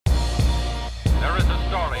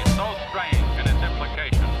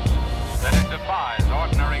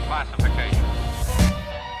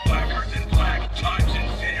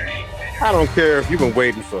I don't care if you've been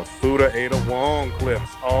waiting for Fuda Ada Wong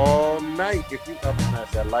clips all night. If you up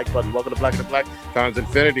smash that like button, welcome to Black and the Black Times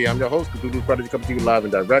Infinity. I'm your host, Cthulhu's Prodigy, coming to you live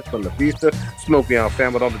and direct from the Vista. Smoke me out,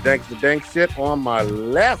 fam, with all the dank shit. On my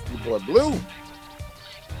left, your boy Blue.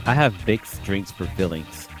 I have big drinks for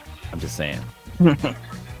feelings. I'm just saying.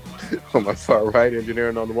 On my far right,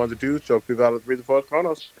 engineering on the ones and twos, choke people out of the threes and fours,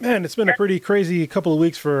 Chronos. Man, it's been a pretty crazy couple of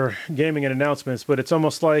weeks for gaming and announcements, but it's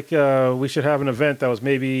almost like we should have an event that was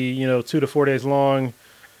maybe 2 to 4 days long,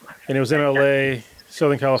 and it was in LA,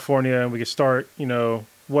 Southern California, and we could start.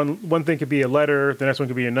 One thing could be a letter, the next one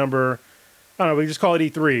could be a number. I don't know. We just call it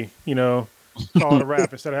E3. Call it a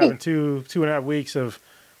wrap instead of having two and a half weeks of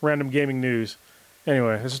random gaming news.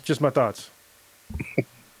 Anyway, this is just my thoughts.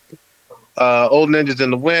 Old Ninja's in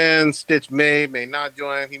the win. Stitch may not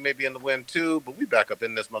join. He may be in the win too, but we back up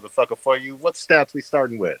in this motherfucker for you. What stats we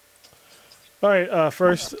starting with? All right,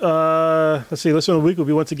 first, let's see. Listen of the week will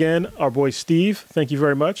be once again our boy Steve. Thank you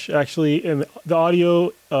very much. Actually, in the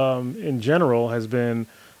audio in general has been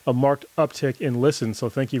a marked uptick in listens, so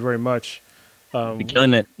thank you very much. You're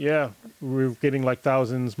killing it. Yeah, we're getting like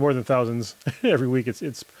thousands, more than thousands every week.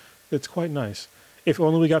 It's quite nice. If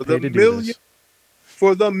only we got paid to do this.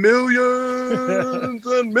 For the millions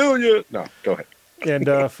and millions. No, go ahead.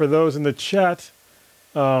 And for those in the chat,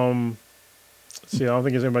 let's see, I don't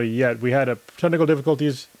think there's anybody yet. We had technical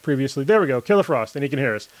difficulties previously. There we go. Killer Frost, and he can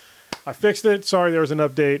hear us. I fixed it. Sorry, there was an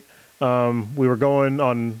update. We were going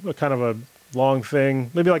on a kind of a long thing,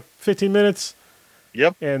 maybe like 15 minutes.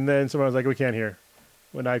 Yep. And then someone was like, we can't hear.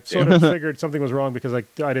 When I sort of figured something was wrong because I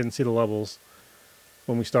didn't see the levels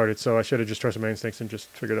when we started, so I should have just trusted my instincts and just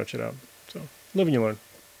figured that shit out. So, live and you learn.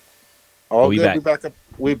 All good.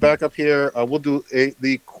 We back up here. We'll do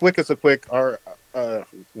the quickest of quick.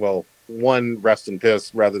 One rest in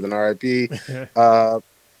piss rather than RIP.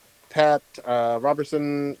 Pat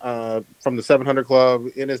Robertson from the 700 Club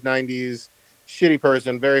in his 90s. Shitty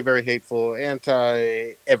person, very, very hateful,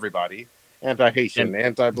 anti-everybody, anti-Haitian,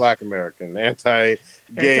 anti-Black American,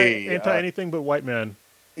 anti-gay. Anti-anything but white man.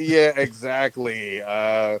 Yeah, exactly.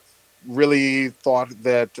 Really thought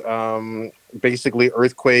that basically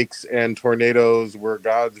earthquakes and tornadoes were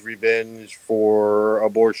God's revenge for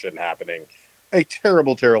abortion happening. A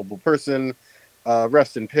terrible, terrible person.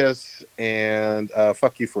 Rest in piss and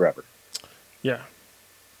fuck you forever. Yeah.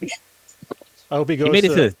 I hope he goes. He made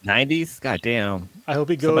it to his 90s. God damn. I hope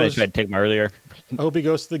he goes. Somebody tried to take him earlier. I hope he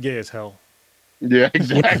goes to the gay as hell. Yeah,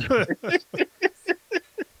 exactly.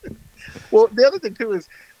 Well, the other thing too is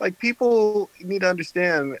like people need to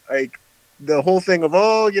understand like the whole thing of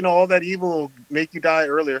all that evil will make you die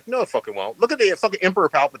earlier. No, it fucking won't. Look at the fucking Emperor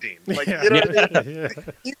Palpatine. Like what I mean?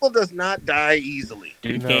 Evil does not die easily.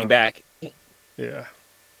 Dude came back. Yeah.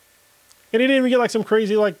 And he didn't even get like some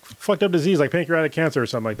crazy like fucked up disease like pancreatic cancer or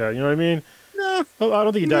something like that. You know what I mean? No. I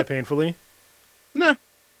don't think he died painfully. No.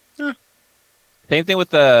 Same thing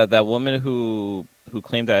with that woman who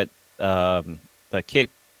claimed that the kid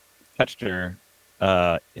touched her.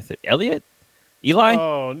 Is it Elliot? Eli?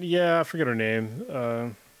 Oh yeah, I forget her name.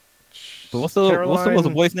 What's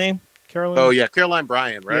the boy's name? Caroline. Oh yeah, Caroline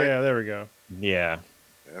Bryan, right? Yeah, there we go. Yeah.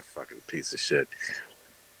 That fucking piece of shit.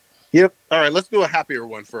 Yep. All right, let's do a happier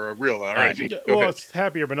one for a real. All right. Well, it's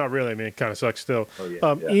happier, but not really. I mean, it kind of sucks still.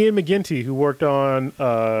 Oh, yeah. Ian McGinty, who worked on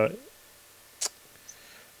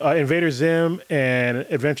Invader Zim and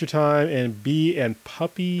Adventure Time and Bee and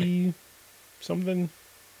Puppy something.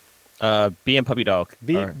 Bee and Puppy Dog.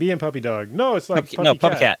 Bee and Puppy Dog. No, it's like Puppy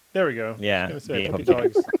Cat. There we go. Yeah. I was gonna say, Puppy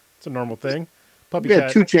Dog. It's a normal thing. Puppy We Cat.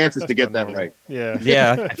 had two chances to get that right. Yeah.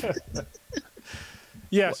 Yeah.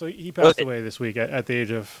 Yeah, so he passed away this week at the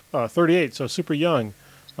age of 38, so super young.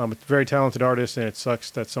 A very talented artist, and it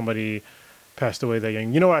sucks that somebody passed away that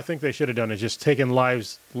young. You know what I think they should have done is just taken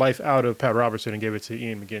life out of Pat Robertson and gave it to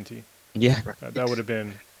Ian McGinty. Yeah. That would have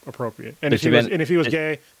been appropriate. And if he was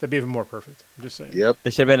gay, that'd be even more perfect. I'm just saying. Yep.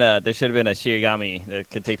 There should have been a Shirigami that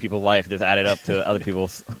could take people's life, just add it up to other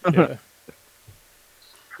people's. Yeah.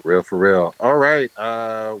 For real. All right.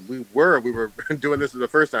 We were doing this for the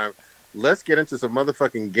first time. Let's get into some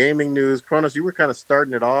motherfucking gaming news. Kronos, you were kind of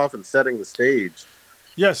starting it off and setting the stage.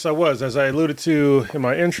 Yes, I was. As I alluded to in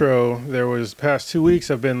my intro, there was past 2 weeks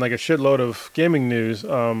have been like a shitload of gaming news.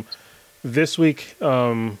 This week, they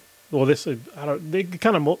kind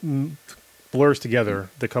of blurs together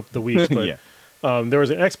the weeks, but yeah. There was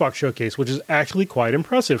an Xbox showcase, which is actually quite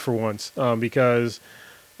impressive for once, because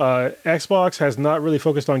Xbox has not really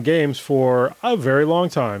focused on games for a very long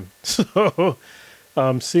time. So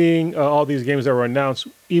seeing all these games that were announced,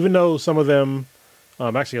 even though some of them,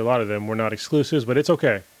 actually a lot of them were not exclusives, but it's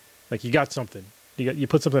okay. Like you got something, you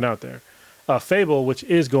put something out there. Fable, which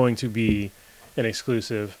is going to be an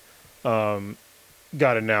exclusive, got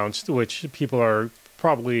announced, which people are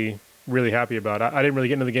probably really happy about. I didn't really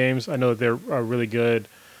get into the games. I know that they're a really good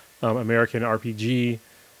American RPG.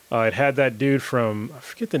 It had that dude from, I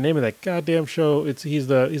forget the name of that goddamn show. He's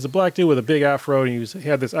a black dude with a big afro, and he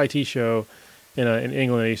had this IT show in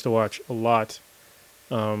England I used to watch a lot.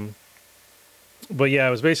 But yeah,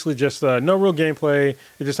 it was basically just no real gameplay.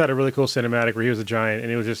 It just had a really cool cinematic where he was a giant,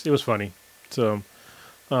 and it was funny. So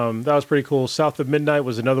that was pretty cool. South of Midnight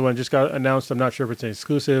was another one just got announced. I'm not sure if it's an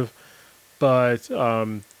exclusive, but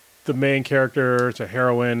the main character, it's a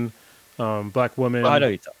heroine, black woman. Oh, I know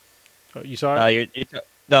you. You saw it?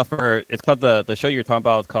 No, it's called the show you're talking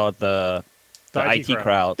about. It's called the IT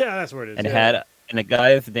crowd. Yeah, that's what it is. And yeah. the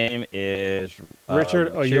guy's name is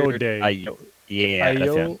Richard Ayoade. Yeah,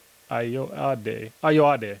 that's him.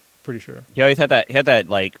 Ayoade, pretty sure. He always had that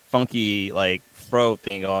like funky like fro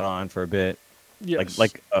thing going on for a bit. Yes.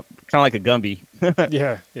 Like kind of like a Gumby.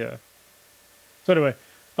 Yeah. So anyway,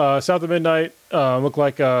 South of Midnight looked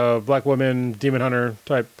like a black woman demon hunter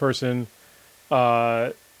type person.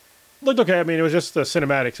 Looked okay. I mean, it was just a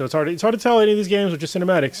cinematic, so it's hard to tell any of these games are just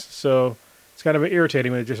cinematics. So it's kind of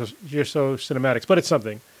irritating when it's just so cinematics, but it's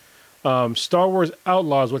something. Star Wars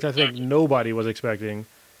Outlaws, which I think nobody was expecting.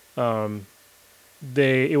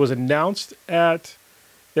 It was announced at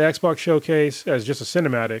the Xbox showcase as just a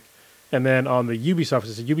cinematic, and then on the Ubisoft,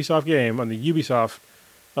 it's a Ubisoft game, on the Ubisoft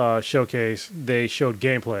showcase, they showed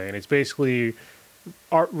gameplay, and it's basically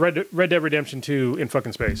Red Dead Redemption 2 in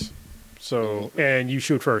fucking space. So, and you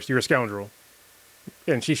shoot first. You're a scoundrel,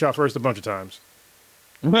 and she shot first a bunch of times.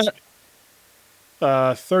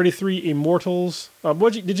 33 Immortals.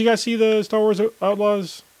 Did you guys see the Star Wars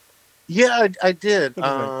Outlaws? Yeah, I did.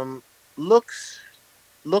 Looks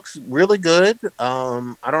really good.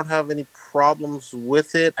 I don't have any problems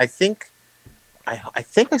with it. I think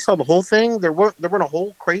I saw the whole thing. There weren't a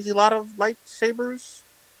whole crazy lot of lightsabers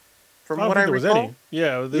from what I recall.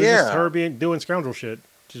 Yeah, there's just her doing scoundrel shit.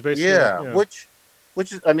 Just basically,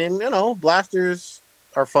 which is, I mean, blasters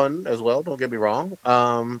are fun as well. Don't get me wrong. As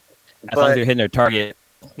long as you're hitting their target.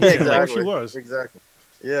 Yeah, exactly. She was. Exactly.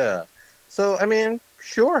 Yeah. So, I mean,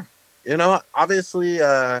 sure. Obviously,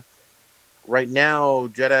 right now,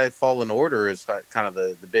 Jedi Fallen Order is kind of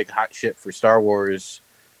the big hot shit for Star Wars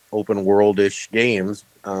open world-ish games.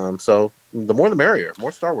 So, the more the merrier.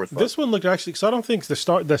 More Star Wars fun. This one looked actually, so I don't think the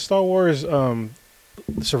Star Wars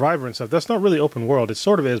Survivor and stuff, that's not really open world. It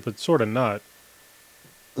sort of is, but sort of not.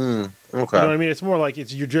 Okay. You know what I mean? It's more like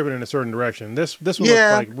you're driven in a certain direction. This one looks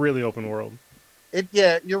like really open world.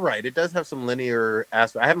 You're right. It does have some linear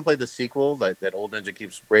aspect. I haven't played the sequel that Old Ninja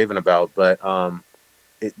keeps raving about, but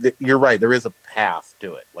you're right. There is a path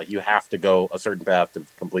to it. Like, you have to go a certain path to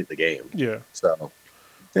complete the game. Yeah. So,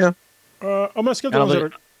 yeah. I'm gonna skip the ones that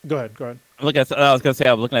are. Go ahead. I was gonna say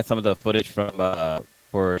I'm looking at some of the footage from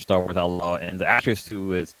for Star Wars Outlaw, and the actress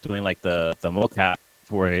who is doing like the mocap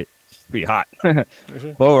for it is pretty hot. But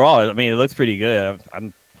overall, I mean, it looks pretty good.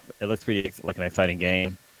 It looks pretty like an exciting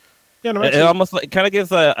game. Yeah, no, it almost kind of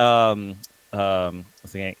gives a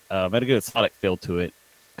what's the game? Metal Gear Solid feel to it,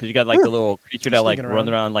 because you got like the little creature that like runs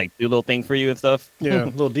around like do little things for you and stuff. Yeah,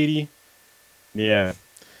 little Dee. Yeah.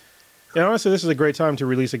 Yeah, honestly, this is a great time to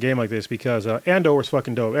release a game like this because Andor was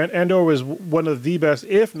fucking dope. Andor was one of the best,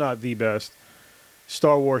 if not the best,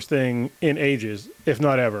 Star Wars thing in ages, if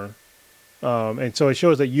not ever. And so it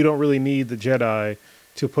shows that you don't really need the Jedi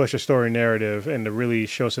to push a story narrative and to really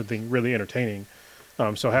show something really entertaining.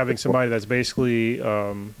 So having somebody that's basically,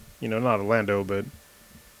 not a Lando, but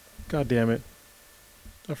God damn it,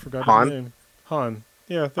 I forgot his name. Han.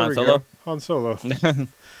 Yeah, there we go. Han Solo.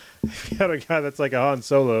 You got a guy that's like a Han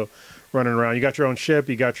Solo running around. You got your own ship.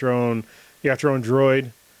 You got your own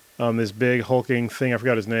droid. This big hulking thing. I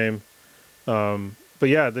forgot his name. But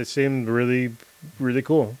yeah, they seemed really, really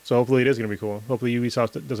cool. So hopefully it is going to be cool. Hopefully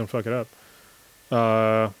Ubisoft doesn't fuck it up.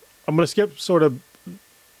 I'm going to skip some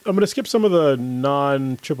of the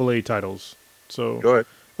non-AAA titles. So go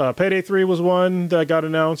ahead. Payday 3 was one that got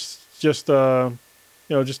announced. Just kind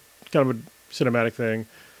of a cinematic thing.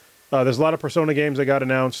 There's a lot of Persona games that got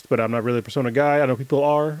announced, but I'm not really a Persona guy. I know people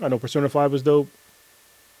are. I know Persona 5 was dope.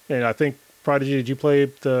 And I think, Prodigy, did you play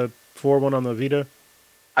the 4 one on the Vita?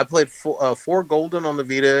 I played 4 Golden on the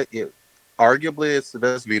Vita. Arguably, it's the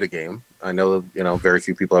best Vita game. I know, very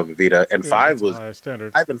few people have a Vita. And 5 was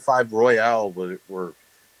standard. 5 and 5 Royale were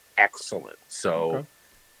excellent. So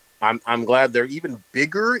I'm glad they're even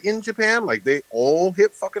bigger in Japan. Like, they all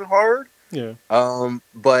hit fucking hard. Yeah.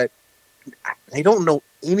 But I don't know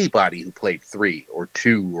anybody who played 3 or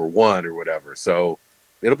 2 or 1 or whatever. So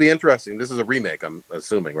it'll be interesting. This is a remake, I'm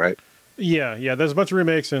assuming, right? Yeah. There's a bunch of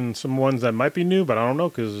remakes and some ones that might be new, but I don't know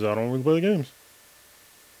because I don't really play the games.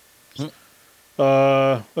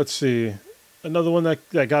 Hmm. Let's see. Another one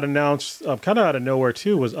that got announced kind of out of nowhere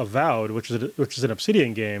too was Avowed, which is an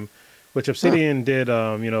Obsidian game, which Obsidian did.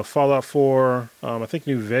 Fallout 4, I think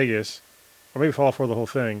New Vegas, or maybe Fallout 4 the whole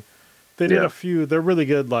thing. They did Yeah. a few. They're really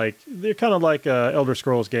good. Like they're kind of like Elder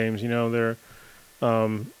Scrolls games. They're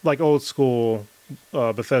like old school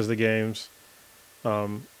Bethesda games.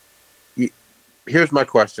 Um, Here's my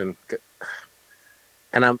question,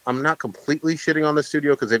 and I'm not completely shitting on the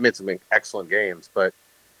studio because they've made some excellent games, but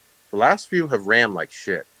the last few have ran like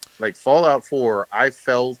shit. Like Fallout 4, I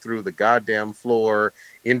fell through the goddamn floor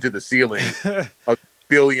into the ceiling a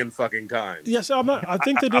billion fucking times. yes, I'm not. I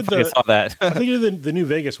think they I did fucking the. saw that. I think they did the New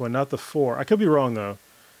Vegas one, not the 4. I could be wrong though,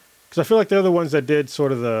 because I feel like they're the ones that did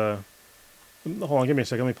sort of the. Hold on, give me a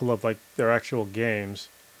second. Let me pull up like their actual games.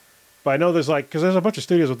 But I know there's like because there's a bunch of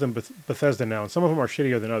studios within Bethesda now, and some of them are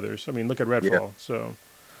shittier than others. I mean, look at Yeah, Redfall. So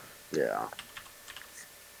yeah.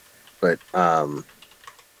 But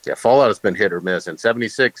yeah, Fallout has been hit or miss, and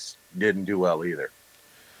 76 didn't do well either.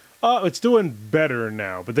 it's doing better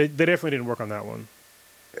now, but they definitely didn't work on that one.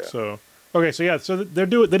 Yeah. So okay, so yeah, so they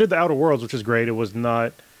did the Outer Worlds, which is great. It was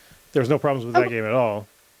not there was no problems with that game at all.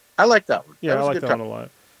 I like that one. Yeah, That I was a like good that time. one a lot.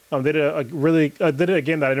 They did they did a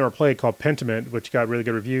game that I never played called Pentiment, which got really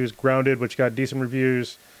good reviews. Grounded, which got decent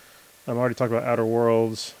reviews. I'm already talking about Outer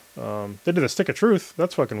Worlds. They did a Stick of Truth.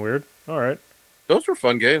 That's fucking weird. All right. Those were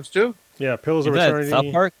fun games too. Yeah, Pillars of Is that South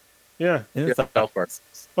Eternity. Park? Yeah. Is Yeah, it South South Park.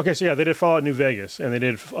 Okay, so yeah, they did Fallout New Vegas, and they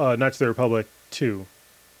did Knights of the Republic 2,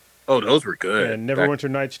 Oh, those were good. and Neverwinter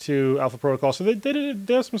Nights 2, Alpha Protocol. So they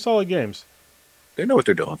have some solid games. They know what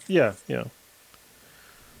they're doing. Yeah.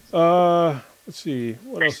 Let's see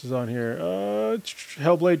what else is on here.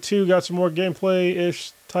 Hellblade 2 got some more gameplay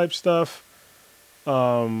ish type stuff.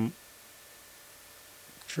 Dragon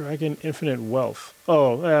Infinite Wealth.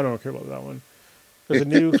 Oh, I don't care about that one. There's a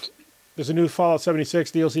new there's a new Fallout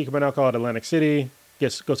 76 DLC coming out called Atlantic City. Go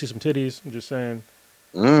see some titties. I'm just saying.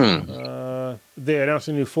 They announced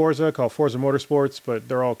a new Forza called Forza Motorsports, but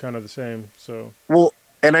they're all kind of the same. So Well,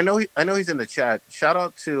 and I know he's in the chat. Shout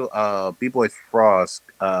out to B-Boy Frost.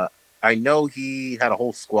 I know he had a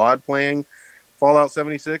whole squad playing Fallout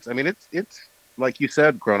 76. I mean, it's like you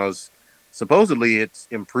said, Chronos. Supposedly, it's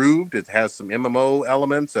improved. It has some MMO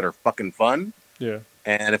elements that are fucking fun. yeah,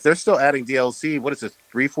 And if they're still adding DLC, what is this?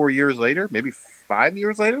 3-4 years later, maybe 5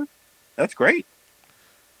 years later? That's great.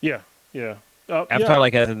 yeah. Avatar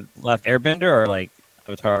like as in Last Airbender or like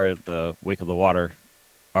Avatar the Wake of the Water?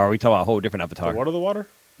 Or are we talking about a whole different Avatar? The water.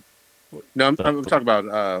 No, I'm talking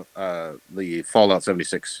about the Fallout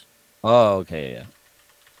 76. Oh, okay, yeah.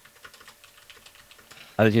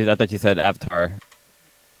 I thought you said Avatar.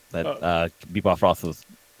 That Bebop Frost was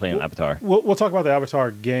playing Avatar. We'll talk about the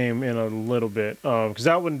Avatar game in a little bit because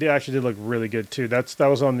that one actually did look really good too. That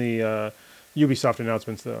was on the Ubisoft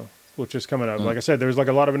announcements though, which is coming up. Like I said, there's like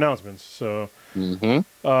a lot of announcements. So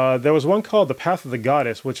there was one called The Path of the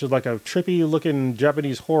Goddess, which is like a trippy looking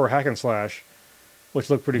Japanese horror hack and slash, which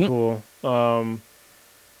looked pretty cool.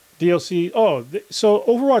 DLC. So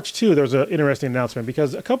Overwatch 2, there was an interesting announcement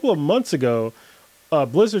because a couple of months ago,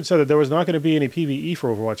 Blizzard said that there was not going to be any PvE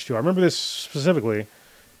for Overwatch 2. I remember this specifically.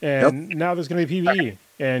 And now there's going to be PvE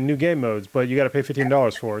and new game modes, but you got to pay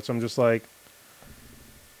 $15 for it. So I'm just like,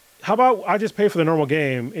 how about I just pay for the normal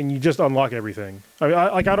game and you just unlock everything? I mean,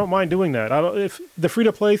 I don't mind doing that. If the free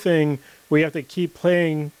to play thing where you have to keep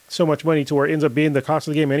paying so much money to where it ends up being the cost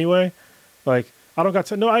of the game anyway, like I don't got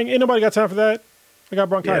time. No, ain't nobody got time for that. I got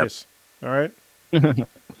bronchitis. All right.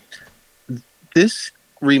 This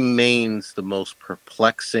remains the most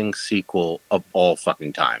perplexing sequel of all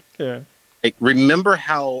fucking time. Yeah. Like, remember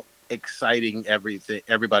how excited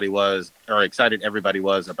everybody was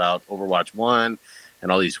about Overwatch 1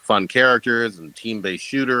 and all these fun characters and team-based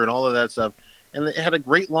shooter and all of that stuff. And it had a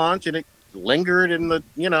great launch and it lingered in the,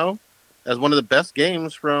 as one of the best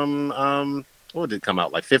games from, what did it come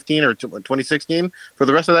out, like 15 or 2016 for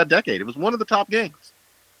the rest of that decade. It was one of the top games.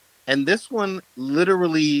 And this one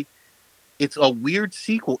literally, it's a weird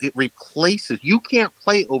sequel. It replaces, you can't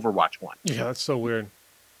play Overwatch 1. Yeah, that's so weird.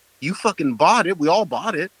 You fucking bought it. We all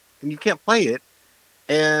bought it. And you can't play it.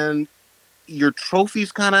 And your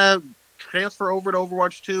trophies kind of transfer over to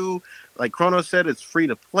Overwatch 2. Like Chrono said, it's free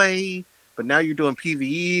to play. But now you're doing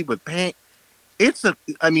PvE with paint.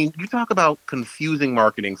 You talk about confusing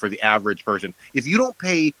marketing for the average person. If you don't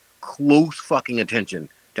pay close fucking attention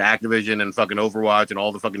to Activision and fucking Overwatch and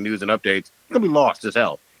all the fucking news and updates, you're going to be lost as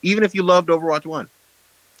hell. Even if you loved Overwatch 1.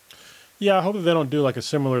 Yeah, I hope that they don't do like a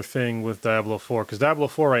similar thing with Diablo 4 because Diablo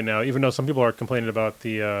 4 right now, even though some people are complaining about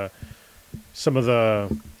the some of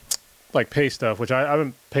the like pay stuff, which I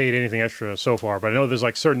haven't paid anything extra so far, but I know there's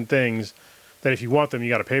like certain things that if you want them, you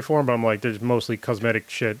got to pay for them. But I'm like, there's mostly cosmetic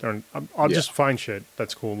shit, or I'll just find shit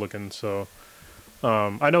that's cool looking. So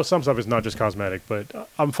I know some stuff is not just cosmetic, but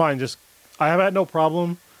I'm fine. Just I have had no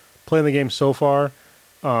problem playing the game so far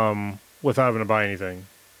without having to buy anything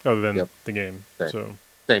other than the game. Same. So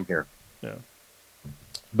Same here. Yeah,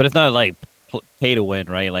 But it's not like pay to win,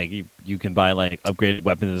 right? Like you can buy like upgraded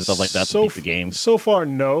weapons and stuff like that to beat the game. So far,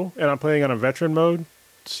 no, and I'm playing on a veteran mode,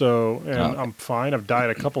 so I'm fine. I've died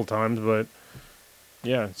a couple times, but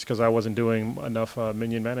yeah, it's because I wasn't doing enough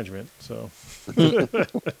minion management, so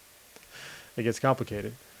it gets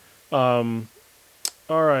complicated. All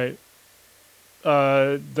right,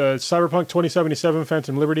 the Cyberpunk 2077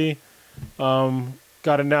 Phantom Liberty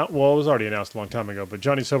got announced. Well, it was already announced a long time ago, but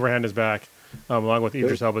Johnny Silverhand is back. Along with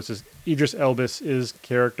Idris Elba's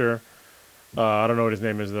character. I don't know what his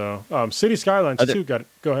name is though. City Skylines too. Got it.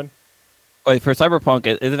 Go ahead. Wait, for Cyberpunk,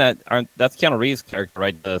 that's Keanu Reeves' character,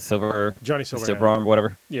 right? The Johnny Silverhand, silver arm, or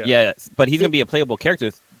whatever. Yeah. But he's gonna be a playable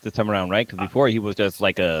character this time around, right? Because before he was just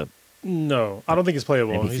like a. No, I don't think he's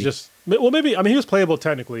playable. NPC. He's just maybe. I mean, he was playable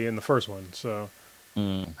technically in the first one. So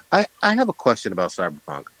I have a question about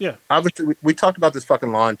Cyberpunk. Yeah, obviously we talked about this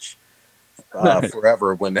fucking launch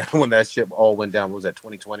forever when that shit all went down. What was that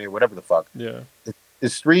 2020 or whatever the fuck? Yeah,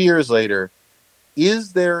 it's 3 years later.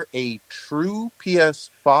 Is there a true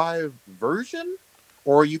PS5 version,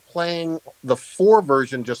 or are you playing the 4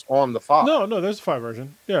 version just on the 5? No, there's a 5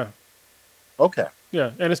 version. Yeah. Okay.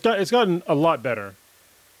 Yeah, and it's gotten a lot better.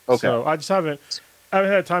 Okay. So I haven't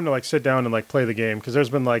had time to like sit down and like play the game because there's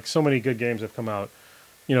been like so many good games that have come out,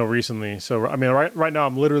 recently. So I mean, right now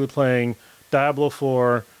I'm literally playing Diablo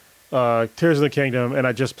 4, Tears of the Kingdom, and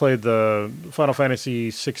I just played the Final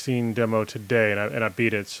Fantasy 16 demo today, and I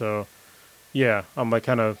beat it. So. Yeah, I'm like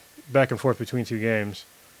kind of back and forth between 2 games,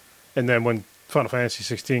 and then when Final Fantasy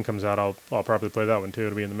 16 comes out, I'll probably play that one too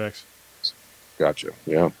to be in the mix. Gotcha.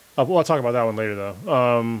 Yeah. I'll talk about that one later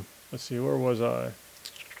though. Let's see, where was I?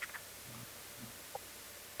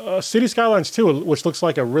 City Skylines 2, which looks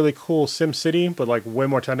like a really cool Sim City, but like way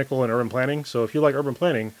more technical in urban planning. So if you like urban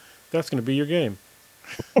planning, that's going to be your game.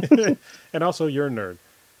 And also, you're a nerd.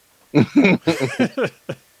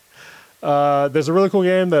 There's a really cool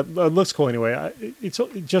game that looks cool anyway. It's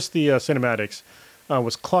just the cinematics.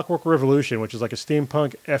 Was Clockwork Revolution, which is like a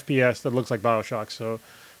steampunk FPS that looks like BioShock. So,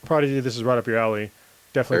 Prodigy, this is right up your alley.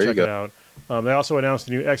 Definitely check it out. They also announced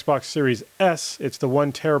the new Xbox Series S. It's the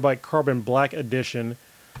 1 terabyte Carbon Black Edition,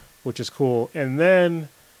 which is cool. And then,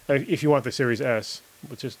 if you want the Series S,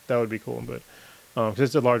 that would be cool. But because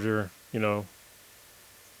it's a larger,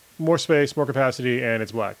 more space, more capacity, and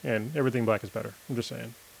it's black, and everything black is better. I'm just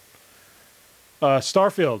saying.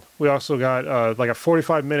 Starfield. We also got like a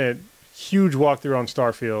 45-minute huge walkthrough on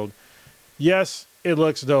Starfield. Yes, it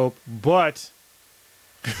looks dope, but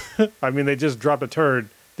I mean they just dropped a turd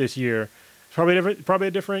this year. Probably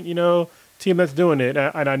a different team that's doing it,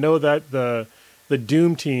 and I know that the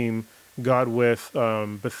Doom team got with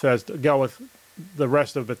the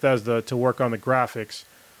rest of Bethesda to work on the graphics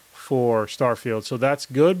for Starfield. So that's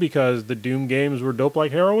good because the Doom games were dope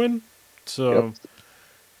like heroin. So. Yep.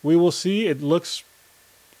 We will see. It looks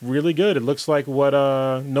really good. It looks like what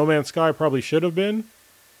No Man's Sky probably should have been.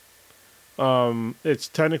 It's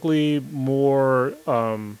technically more,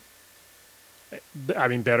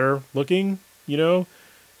 better looking, The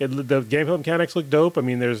gameplay mechanics look dope. I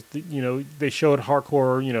mean, they showed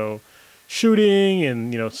hardcore, shooting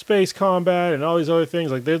and, space combat and all these other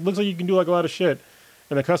things. Like, it looks like you can do like a lot of shit.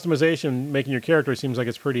 And the customization, making your character, seems like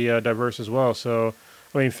it's pretty diverse as well. So,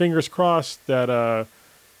 I mean, fingers crossed that...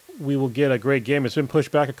 we will get a great game. It's been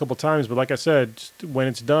pushed back a couple times, but like I said, just when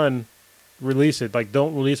it's done, release it. Like,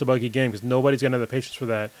 don't release a buggy game because nobody's gonna have the patience for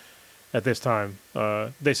that at this time.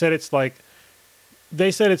 They said it's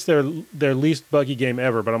their least buggy game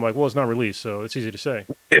ever, but I'm like, well, it's not released, so it's easy to say.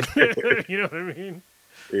 You know what I mean?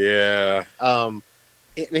 Yeah. And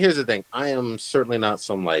here's the thing: I am certainly not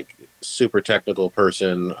some like super technical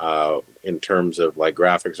person in terms of like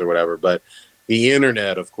graphics or whatever, but the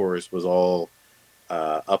internet, of course, was all.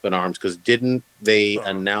 Up in arms because didn't they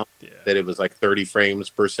announce that it was like 30 frames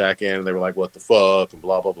per second? They were like, "What the fuck?" and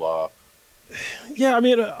blah blah blah. Yeah, I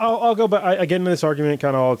mean, I'll go back. I get into this argument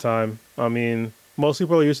kind of all the time. I mean, most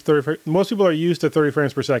people are used to 30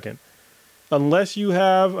 frames per second, unless you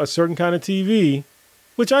have a certain kind of TV,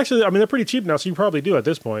 which actually, I mean, they're pretty cheap now, so you probably do at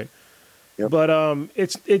this point. Yep. But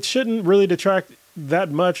it shouldn't really detract that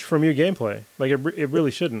much from your gameplay. Like it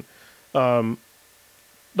really shouldn't.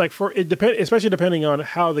 Especially depending on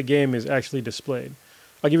how the game is actually displayed.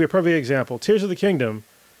 I'll give you a perfect example. Tears of the Kingdom.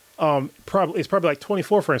 It's probably like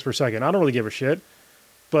 24 frames per second. I don't really give a shit.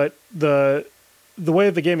 But the way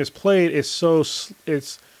the game is played is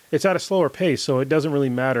it's at a slower pace, so it doesn't really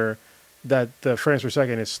matter that the frames per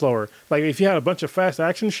second is slower. Like if you had a bunch of fast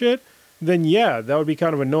action shit, then yeah, that would be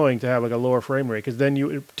kind of annoying to have like a lower frame rate because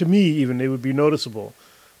then to me even it would be noticeable.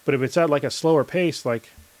 But if it's at like a slower pace,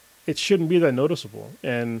 like it shouldn't be that noticeable.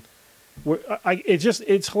 And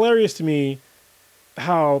it's hilarious to me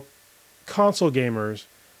how console gamers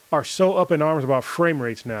are so up in arms about frame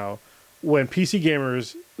rates now when PC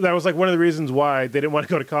gamers, that was like one of the reasons why they didn't want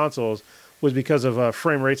to go to consoles was because of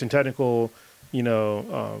frame rates and technical,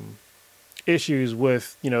 issues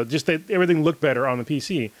with, just that everything looked better on the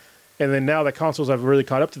PC. And then now that consoles have really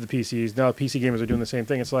caught up to the PCs, now PC gamers are doing the same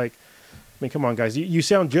thing. It's like, I mean, come on, guys. You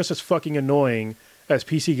sound just as fucking annoying as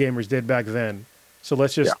PC gamers did back then. So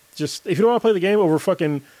let's just if you don't want to play the game over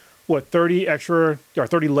fucking, 30 extra or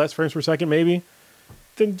 30 less frames per second maybe,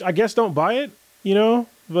 then I guess don't buy it,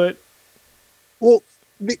 but... Well,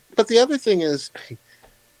 but the other thing is,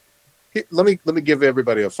 let me give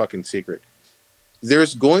everybody a fucking secret.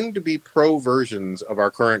 There's going to be pro versions of our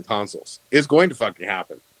current consoles. It's going to fucking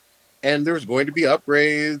happen. And there's going to be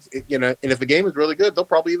upgrades, and if the game is really good, they'll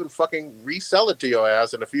probably even fucking resell it to your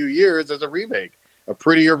ass in a few years as a remake, a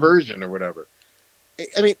prettier version or whatever.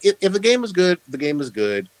 I mean, if the game is good, the game is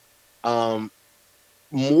good.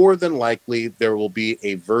 More than likely, there will be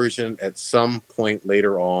a version at some point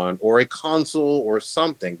later on, or a console or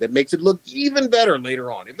something that makes it look even better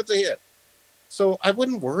later on, if it's a hit. So I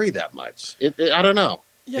wouldn't worry that much. I don't know.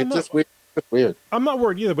 Yeah, it's just weird. It's weird. I'm not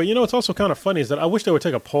worried either, but what's also kind of funny is that I wish they would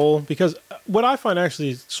take a poll, because what I find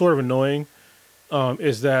actually sort of annoying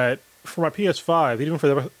is that for my PS5, even for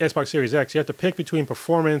the Xbox Series X, you have to pick between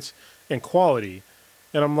performance and quality.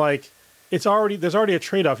 And I'm like, there's already a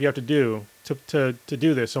trade-off you have to do to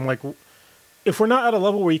do this. I'm like, if we're not at a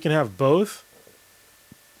level where you can have both,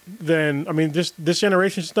 then I mean, this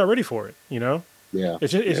generation's just not ready for it. Yeah,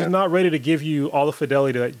 it's just not ready to give you all the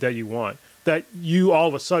fidelity that you want, that you all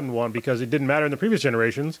of a sudden want, because it didn't matter in the previous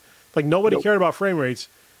generations. Like nobody cared about frame rates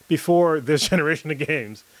before this generation of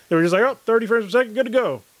games. They were just like, 30 frames per second, good to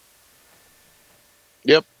go.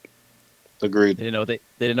 Yep, agreed. They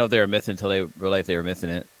didn't know they were missing until they realized they were missing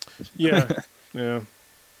it. Yeah, yeah.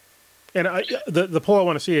 And the poll I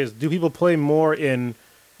want to see is: do people play more in,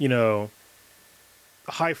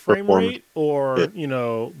 high frame rate or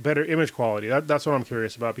better image quality? That's what I'm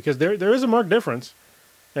curious about, because there is a marked difference,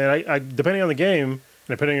 and I depending on the game and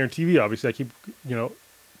depending on your TV, obviously I keep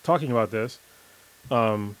talking about this.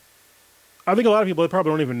 I think a lot of people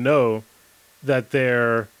probably don't even know that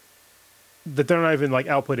they're not even like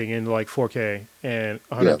outputting in like 4K and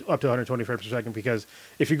up to 120 frames per second, because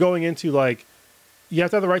if you're going into like, you have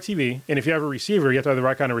to have the right TV, and if you have a receiver, you have to have the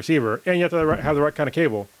right kind of receiver, and you have to have the right kind of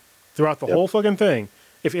cable throughout the whole fucking thing.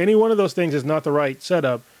 If any one of those things is not the right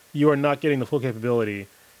setup, you are not getting the full capability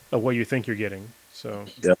of what you think you're getting. So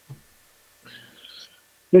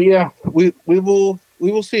but yeah, we will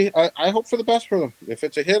see. I hope for the best for them. If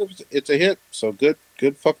it's a hit, it's a hit. So good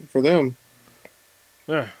fucking for them.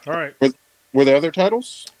 Yeah. All right. Were there other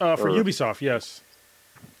titles? For Ubisoft, yes.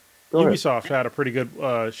 Ubisoft had a pretty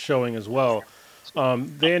good showing as well.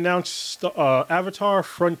 They announced Avatar: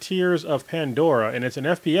 Frontiers of Pandora, and it's an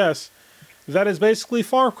FPS that is basically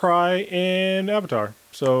Far Cry and Avatar.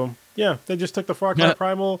 So yeah, they just took the Far Cry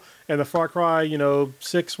Primal and the Far Cry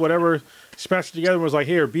 6 whatever, smashed it together and was like,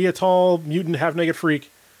 here, be a tall mutant half-naked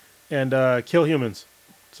freak and kill humans.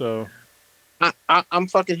 So I'm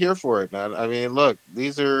fucking here for it, man. I mean, look,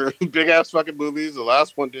 these are big ass fucking movies. The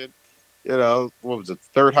last one did, what was it,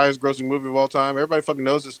 third highest grossing movie of all time? Everybody fucking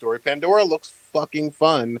knows this story. Pandora looks fucking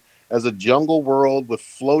fun as a jungle world with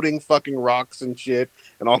floating fucking rocks and shit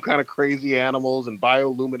and all kind of crazy animals and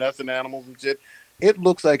bioluminescent animals and shit. It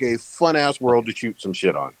looks like a fun ass world to shoot some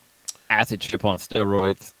shit on. Acid trip on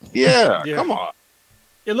steroids. Yeah. Come on.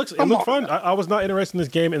 It looked fun. I was not interested in this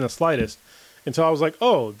game in the slightest until I was like,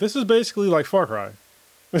 oh, this is basically like Far Cry.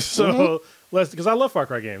 So because I love Far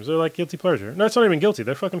Cry games. They're like guilty pleasure. No, it's not even guilty.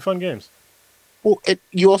 They're fucking fun games. Well,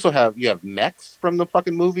 you also have mechs from the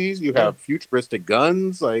fucking movies. You have futuristic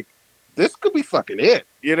guns. Like, this could be fucking it.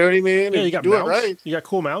 You know what I mean? Yeah, you got do mounts. It right. You got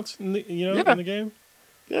cool mounts in the in the game.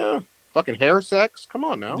 Yeah, fucking hair sex. Come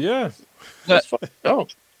on now. Yeah. Let's fucking go.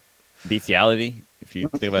 Bestiality, if you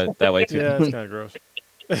think about it that way too. Yeah, it's kind of gross.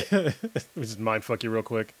 Let me just mind fuck you real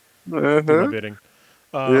quick. Uh-huh. Do my bidding.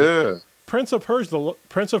 Yeah. Prince of Persia: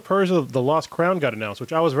 The Lost Crown got announced,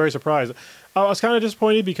 which I was very surprised. I was kind of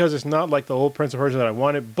disappointed because it's not like the old Prince of Persia that I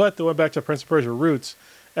wanted, but they went back to Prince of Persia roots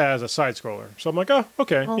as a side scroller. So I'm like, oh,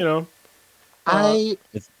 okay,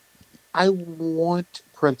 I want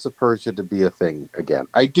Prince of Persia to be a thing again.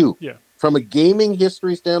 I do. Yeah. From a gaming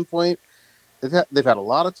history standpoint, they've had a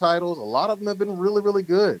lot of titles. A lot of them have been really, really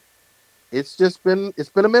good. It's been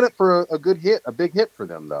a minute for a good hit, a big hit for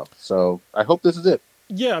them though. So I hope this is it.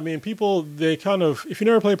 Yeah, I mean, people, they kind of, if you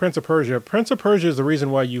never played Prince of Persia is the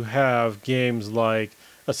reason why you have games like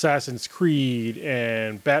Assassin's Creed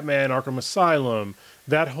and Batman Arkham Asylum.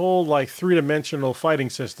 That whole, like, three-dimensional fighting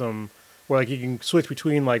system where, like, you can switch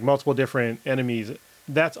between, like, multiple different enemies.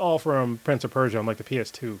 That's all from Prince of Persia on, like, the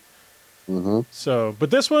PS2. Mm-hmm. So,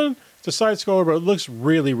 but this one, it's a side-scroller, but it looks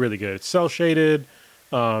really, really good. It's cel-shaded.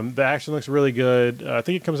 The action looks really good. I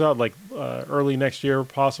think it comes out, like, early next year,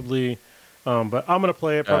 possibly. But I'm going to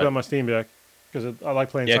play it probably on my Steam Deck because I like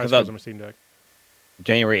playing side scrolls on my Steam Deck.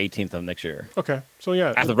 January 18th of next year. Okay. So,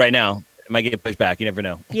 yeah. As of right now, it might get pushed back. You never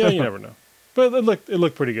know. Yeah, you never know. But it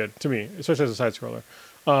looked pretty good to me, especially as a side scroller.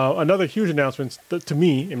 Another huge announcement to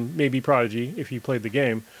me, and maybe Prodigy, if you played the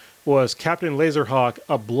game, was Captain Laserhawk,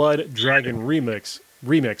 a Blood Dragon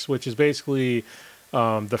remix, which is basically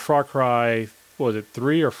the Far Cry, what was it,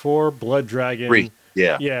 3 or 4? Blood Dragon. 3,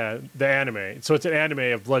 yeah. Yeah, the anime. So it's an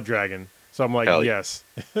anime of Blood Dragon. So I'm like, Hell yes.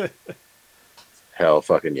 Hell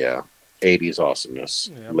fucking yeah. 80s awesomeness.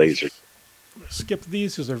 Yeah, Laser. Skip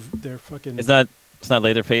these because they're fucking... It's not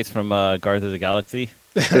Leatherface from Guardians of the Galaxy?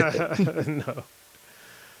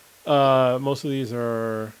 No. Most of these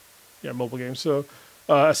are mobile games. So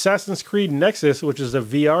Assassin's Creed Nexus, which is a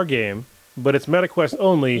VR game, but it's MetaQuest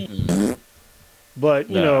only. But,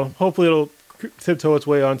 you know, hopefully it'll tiptoe its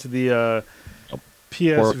way onto the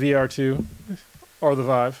PS VR 2 or the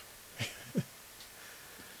Vive.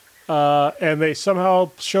 And they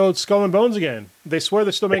somehow showed Skull and Bones again. They swear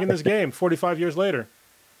they're still making this game 45 years later.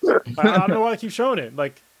 I don't know why they keep showing it.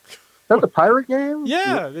 Like, that's a pirate game?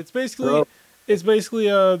 Yeah, it's basically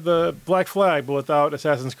the Black Flag, but without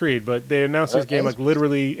Assassin's Creed. But they announced this game like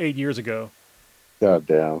literally 8 years ago. God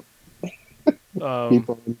damn.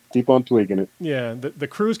 Keep on tweaking it. Yeah, the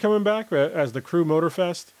crew's coming back as the Crew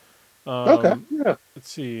Motorfest. Okay, yeah. Let's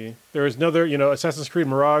see. There is another, Assassin's Creed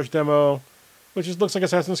Mirage demo, which just looks like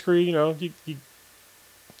Assassin's Creed.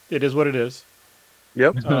 It is what it is.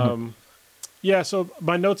 Yep. Yeah, so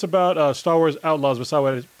my notes about Star Wars Outlaws,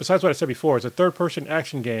 besides what I said before, it's a third-person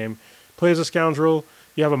action game. Play as a scoundrel.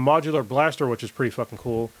 You have a modular blaster, which is pretty fucking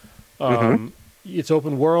cool. It's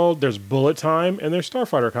open world. There's bullet time, and there's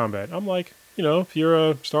starfighter combat. I'm like, if you're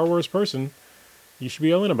a Star Wars person, you should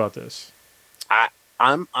be all in about this.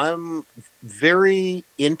 I'm very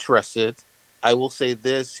interested. I will say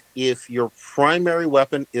this: if your primary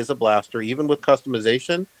weapon is a blaster, even with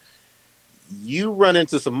customization, you run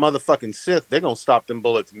into some motherfucking Sith, they're gonna stop them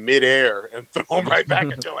bullets midair and throw them right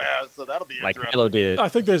back at your ass. So that'll be like interesting. Halo did. I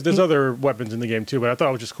think there's other weapons in the game too, but I thought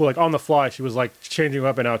it was just cool. Like on the fly, she was like changing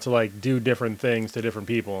weapon out to like do different things to different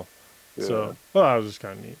people. Yeah. So that was just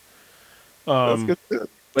kind of neat. That's good.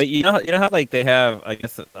 But you know how like they have, I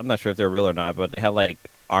guess I'm not sure if they're real or not, but they have like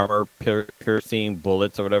armor piercing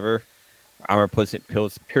bullets or whatever, armor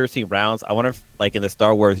piercing rounds. I wonder if like in the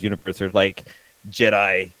Star Wars universe there's like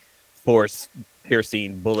Jedi Force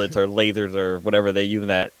piercing bullets or lasers or whatever they use in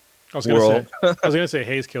that world. I was gonna say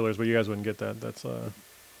haze killers, but you guys wouldn't get that. That's from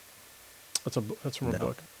a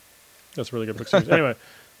book. That's a really good book series. Anyway,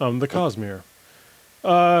 the Cosmere.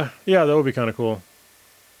 Yeah, that would be kind of cool.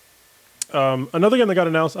 Another game that got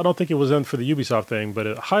announced, I don't think it was in for the Ubisoft thing,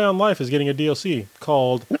 but High on Life is getting a DLC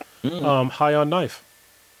called High on Knife.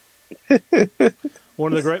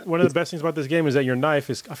 One of the best things about this game is that your knife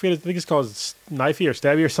is, I think it's called Knifey or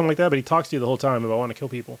Stabby or something like that, but he talks to you the whole time about wanting to kill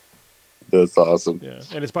people. That's awesome. Yeah,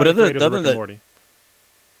 and it's by the creators of Rick and Morty.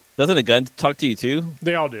 Doesn't the gun talk to you too?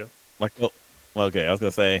 They all do. Like, well, okay, I was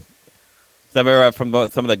gonna say. I remember from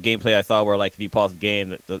some of the gameplay I saw where, like, if you pause the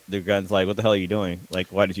game, the gun's like, "What the hell are you doing? Like,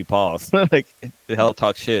 why did you pause?" Like, the hell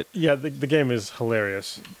talk shit. Yeah, the game is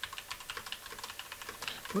hilarious.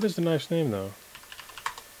 What is the knife's name though?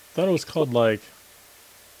 I thought it was called like.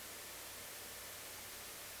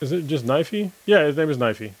 Is it just Knifey? Yeah, his name is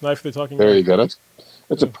Knifey. Knife they're talking about. There you go.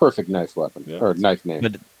 That's a perfect knife weapon or knife name.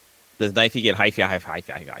 But does Knifey get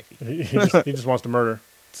hyphy? He just wants to murder.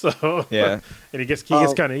 So yeah, and he gets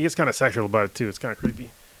kind of sexual about it too. It's kind of creepy.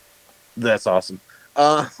 That's awesome.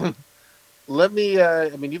 Let me. I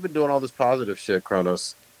mean, you've been doing all this positive shit,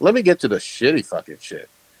 Kronos. Let me get to the shitty fucking shit.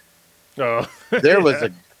 Oh, there was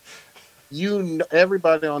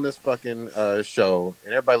everybody on this fucking show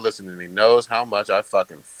and everybody listening to me knows how much I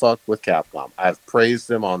fucking fuck with Capcom. I've praised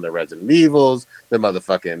them on their Resident Evils, their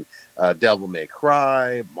motherfucking Devil May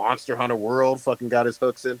Cry, Monster Hunter World fucking got his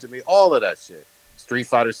hooks into me, all of that shit. Street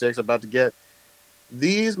Fighter 6 about to get.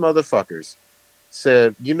 These motherfuckers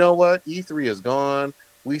said, you know what? E3 is gone.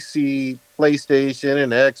 we see PlayStation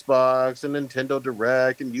and Xbox and Nintendo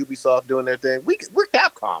Direct and Ubisoft doing their thing. We're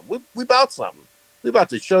Capcom. We about something. We about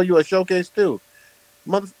to show you a showcase too.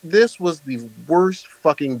 This was the worst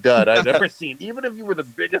fucking dud I've ever seen. Even if you were the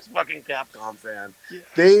biggest fucking Capcom fan,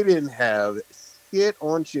 they didn't have shit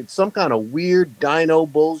on shit. Some kind of weird dino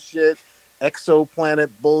bullshit, exoplanet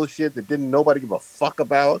bullshit that didn't nobody give a fuck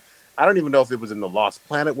about. I don't even know if it was in the Lost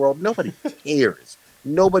Planet world. Nobody cares.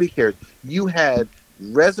 Nobody cares. You had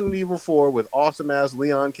Resident Evil 4 with awesome ass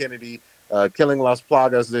Leon Kennedy killing Las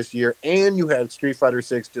Plagas this year, and you had Street Fighter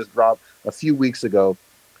 6 just dropped a few weeks ago.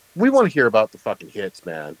 We want to hear about the fucking hits,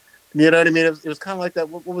 man. You know what I mean? It was kind of like that.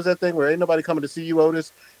 What was that thing where ain't nobody coming to see you,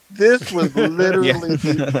 Otis? This was literally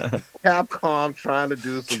Capcom trying to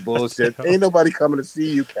do some bullshit. Ain't nobody coming to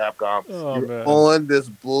see you, Capcom. You're on this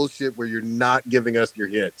bullshit where you're not giving us your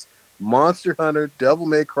hits. Monster Hunter, Devil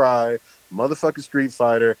May Cry, motherfucking Street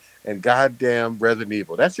Fighter, and goddamn Resident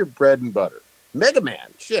Evil. That's your bread and butter. Mega Man,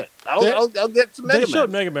 shit. I'll get some Mega Man. They showed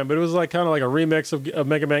Mega Man, but it was like kind of like a remix of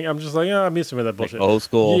Mega Man. I'm just like, I miss some of that bullshit. Like old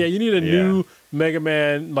school. Yeah, you need a new Mega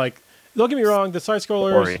Man. Like, don't get me wrong, the side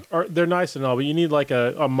scrollers they're nice and all, but you need like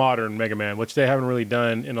a modern Mega Man, which they haven't really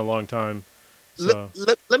done in a long time. So.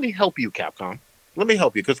 Let me help you, Capcom. Let me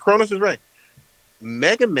help you, because Cronus is right.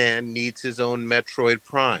 Mega Man needs his own Metroid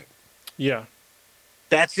Prime. Yeah.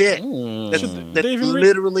 That's it. That's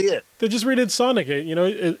literally it. They just redid Sonic,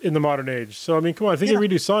 in the modern age. So I mean, come on, if you can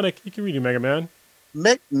redo Sonic, you can redo Mega Man.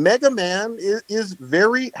 Mega Man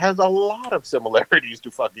has a lot of similarities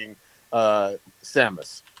to fucking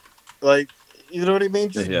Samus. Like, you know what I mean?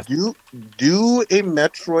 Just do a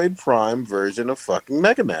Metroid Prime version of fucking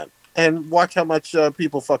Mega Man and watch how much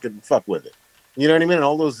people fucking fuck with it. You know what I mean? And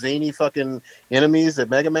all those zany fucking enemies that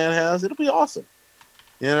Mega Man has, it'll be awesome.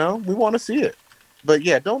 You know, we want to see it. But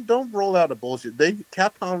yeah, don't roll out a bullshit.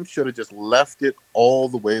 Capcom should have just left it all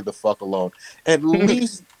the way the fuck alone. At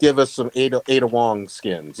least give us some Ada Wong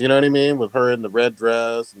skins. You know what I mean? With her in the red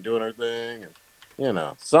dress and doing her thing, and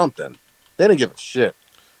something. They didn't give a shit.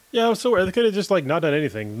 Yeah, it was so weird. They could have just like not done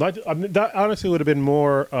anything. That honestly would have been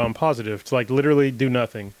more positive to like literally do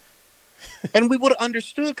nothing. And we would have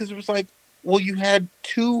understood, because it was like, well, you had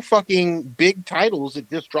 2 fucking big titles that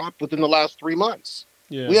just dropped within the last 3 months.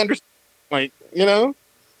 Yeah, we understand. Like, you know,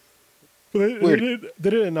 they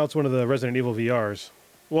didn't announce one of the Resident Evil VRs.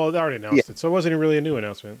 Well, they already announced it, so it wasn't really a new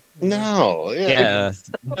announcement. No, there's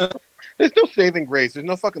no saving grace. There's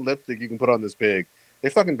no fucking lipstick you can put on this pig. They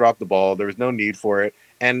fucking dropped the ball. There was no need for it.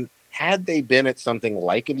 And had they been at something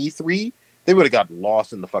like an E3, they would have got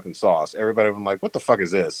lost in the fucking sauce. Everybody would have been like, "What the fuck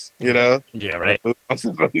is this?" You know? Yeah, right.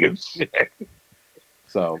 New shit.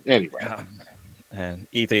 So anyway, and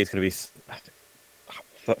E3 is gonna be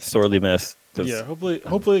sorely missed. Yeah,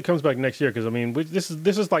 hopefully it comes back next year, because I mean this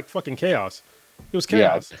is like fucking chaos. It was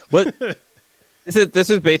chaos. What this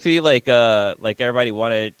is basically like everybody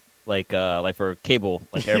wanted like for cable,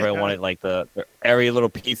 like everybody wanted like the every little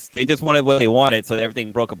piece. They just wanted what they wanted, so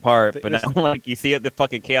everything broke apart. But now like you see the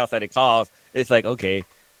fucking chaos that it caused, it's like, okay,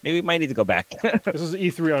 maybe we might need to go back. This is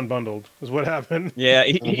E3 Unbundled is what happened. Yeah,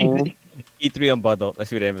 E3 Unbundled.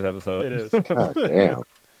 That's the name of the episode. It is. God damn.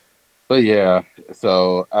 But yeah,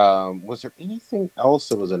 so was there anything else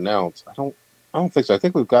that was announced? I don't think so. I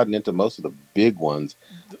think we've gotten into most of the big ones.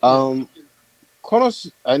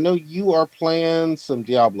 Kronos, I know you are playing some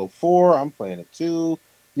Diablo 4. I'm playing it too.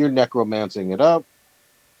 You're necromancing it up.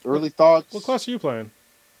 Early thoughts? What class are you playing?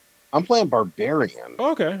 I'm playing Barbarian.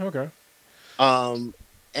 Oh, okay. And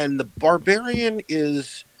the Barbarian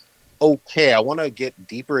is okay. I want to get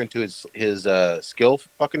deeper into his skill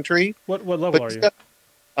fucking tree. What level are you?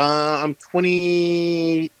 I'm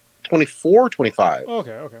 24, 25. Oh,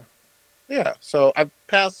 okay. Yeah, so I've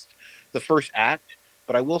passed the first act,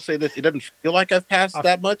 but I will say this: it doesn't feel like I've passed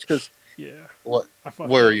that much, because what?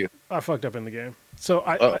 Where are you? I fucked up in the game. So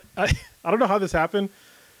I don't know how this happened,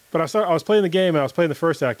 but I was playing the game and I was playing the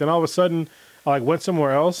first act, and all of a sudden I like went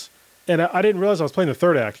somewhere else, and I didn't realize I was playing the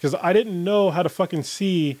third act because I didn't know how to fucking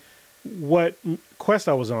see what quest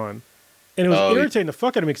I was on, and it was irritating the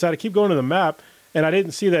fuck out of me because I had to keep going to the map. And I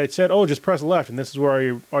didn't see that it said, "Oh, just press left, and this is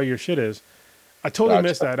where all your shit is." I totally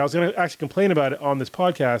missed that. I was gonna actually complain about it on this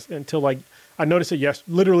podcast until like I noticed it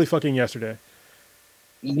literally fucking yesterday.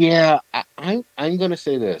 Yeah, I'm gonna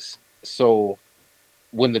say this. So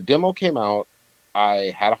when the demo came out,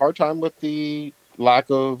 I had a hard time with the lack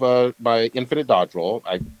of my infinite dodge roll.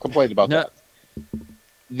 I complained about that.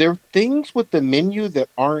 There are things with the menu that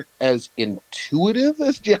aren't as intuitive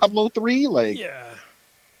as Diablo 3. Like,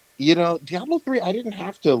 you know, Diablo 3, I didn't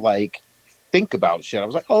have to, like, think about shit. I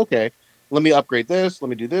was like, oh, okay, let me upgrade this. Let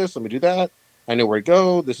me do this. Let me do that. I know where to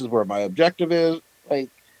go. This is where my objective is. like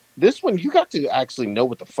this one, you got to actually know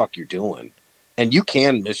what the fuck you're doing, and you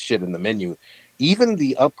can miss shit in the menu. Even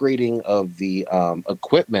the upgrading of the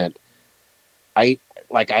equipment, I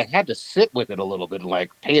I had to sit with it a little bit and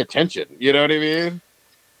like pay attention. You know what I mean?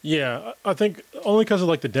 Yeah, I think only because of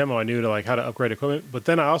like the demo, I knew to like how to upgrade equipment. But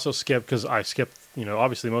then I also skipped because I skipped,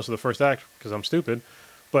 obviously most of the first act because I'm stupid.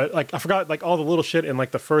 But like I forgot like all the little shit in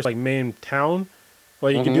like the first like main town.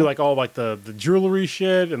 Like you could do like all like the jewelry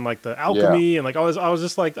shit and like the Yeah. alchemy and like all this. I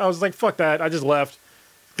was like fuck that. I just left.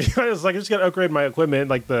 I was like I just gotta upgrade my equipment,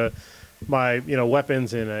 like my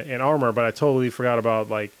weapons and armor. But I totally forgot about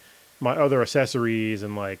like my other accessories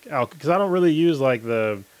and like because I don't really use like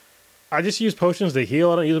the. I just use potions to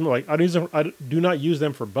heal. I don't use them like I don't use them. I do not use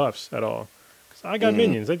them for buffs at all. Cause I got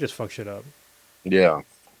minions. They just fuck shit up. Yeah.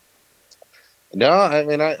 No, I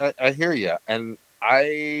mean I hear you, and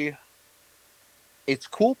it's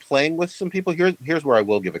cool playing with some people. Here's where I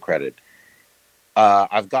will give it credit.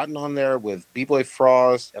 I've gotten on there with B-Boy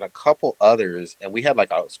Frost and a couple others, and we had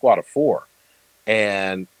like a squad of 4.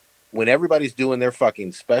 And when everybody's doing their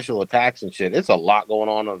fucking special attacks and shit, it's a lot going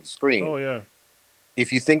on the screen. Oh yeah.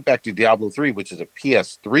 If you think back to Diablo 3, which is a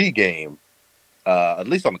PS3 game, at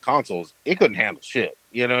least on the consoles, it couldn't handle shit.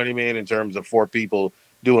 You know what I mean? In terms of 4 people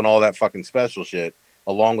doing all that fucking special shit,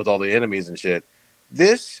 along with all the enemies and shit.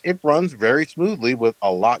 It runs very smoothly with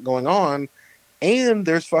a lot going on. And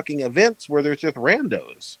there's fucking events where there's just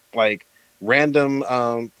randos, like random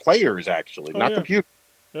players, actually, not computers.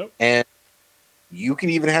 Yep. And you can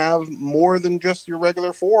even have more than just your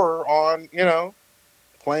regular 4 on,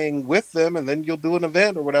 playing with them, and then you'll do an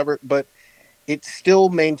event or whatever. But it still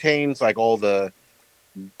maintains like all the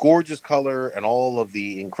gorgeous color and all of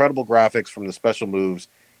the incredible graphics from the special moves,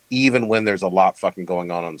 even when there's a lot fucking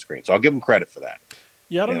going on the screen. So I'll give them credit for that.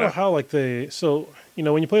 Yeah, I don't know how like when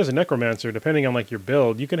you play as a necromancer, depending on like your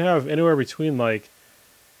build, you can have anywhere between like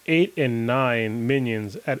 8 and 9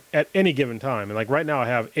 minions at any given time. And like right now I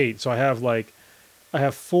have 8. So I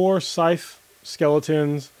have 4 scythe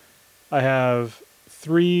skeletons, I have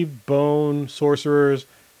 3 bone sorcerers,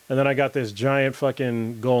 and then I got this giant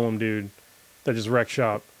fucking golem dude that just wrecks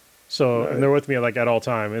shop. So and they're with me like at all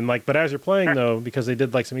time. And like but as you're playing though, because they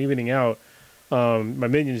did like some evening out, my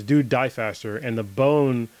minions do die faster, and the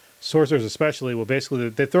bone sorcerers especially will basically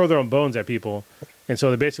they throw their own bones at people, and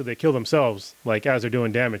so they kill themselves like as they're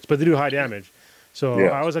doing damage, but they do high damage. So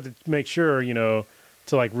I always have to make sure to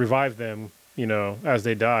like revive them as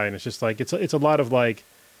they die, and it's just like it's a lot of like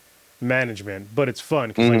management, but it's fun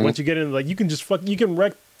because like once you get in like you can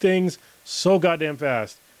wreck things so goddamn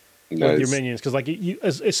fast with your minions because like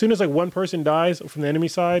as soon as like one person dies from the enemy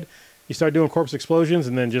side, you start doing corpse explosions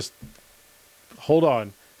and then just hold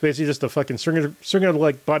on. Basically, just a fucking string of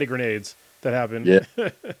like body grenades that happen. Yeah.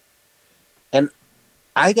 And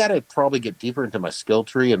I gotta probably get deeper into my skill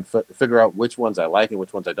tree and figure out which ones I like and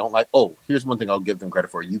which ones I don't like. Oh, here's one thing I'll give them credit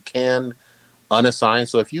for. You can unassign.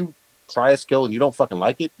 So if you try a skill and you don't fucking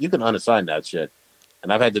like it, you can unassign that shit.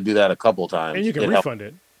 And I've had to do that a couple times. And you can refund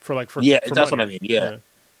it for that's money. what I mean. Yeah.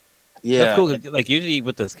 That's cool. Like usually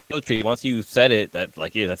with the skill tree, once you set it,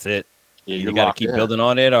 that's it. Yeah, you got to keep building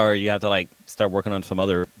on it, or you have to like start working on some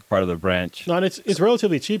other part of the branch. No, and it's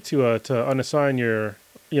relatively cheap to unassign your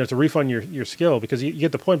to refund your skill because you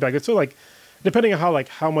get the point back. It's still like depending on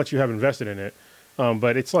how much you have invested in it,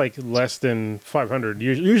 but it's like less than 500.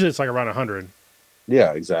 Usually it's like around 100.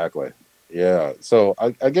 Yeah, exactly. Yeah, so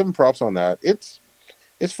I give them props on that. It's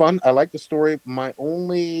fun. I like the story. My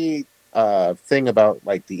only thing about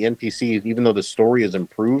like the NPCs, even though the story is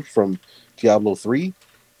improved from Diablo 3,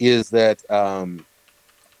 is that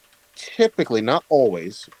typically, not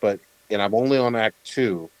always, and I'm only on Act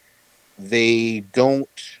 2, they don't,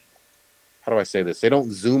 how do I say this? They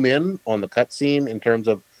don't zoom in on the cutscene in terms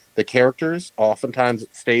of the characters. Oftentimes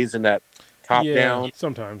it stays in that top down.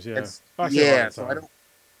 Sometimes, yeah. So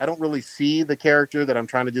I don't really see the character that I'm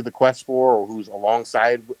trying to do the quest for or who's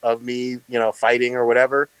alongside of me, fighting or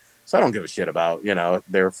whatever. So I don't give a shit about,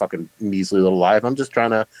 their fucking measly little life. I'm just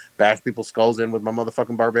trying to bash people's skulls in with my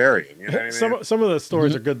motherfucking barbarian. You know what I mean? Some of the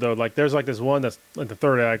stories are good though. Like there's like this one that's like the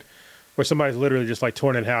third act where somebody's literally just like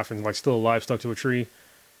torn in half and like still alive, stuck to a tree.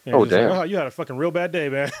 And damn! Like, you had a fucking real bad day,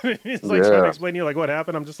 man. It's like trying to explain to you like what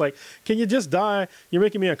happened. I'm just like, can you just die? You're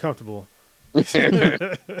making me uncomfortable. But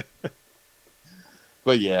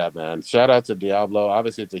yeah, man, shout out to Diablo.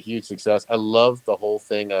 Obviously, it's a huge success. I love the whole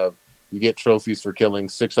thing of you get trophies for killing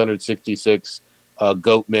 666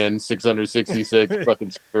 goat men, 666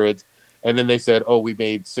 fucking spirits, and then they said, "Oh, we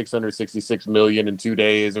made 666 million in 2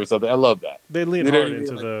 days or something." I love that. They lean hard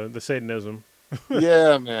into the Satanism.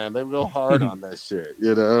 Yeah, man, they go hard on that shit.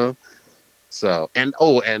 So and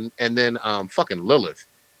then fucking Lilith.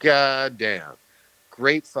 God damn.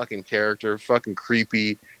 Great fucking character, fucking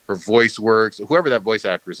creepy. Her voice works. Whoever that voice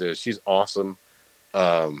actress is, she's awesome.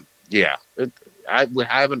 Yeah. I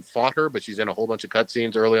haven't fought her, but she's in a whole bunch of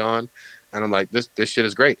cutscenes early on. And I'm like, this shit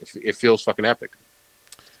is great. It feels fucking epic.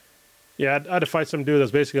 Yeah, I had to fight some dude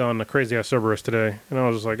that's basically on the crazy ass Cerberus today, and I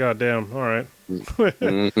was just like, God damn, all right,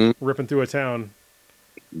 Mm-hmm. ripping through a town.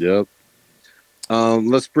 Yep.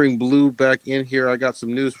 Let's bring Blue back in here. I got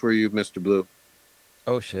some news for you, Mr. Blue.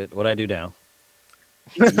 Oh shit! What I do now?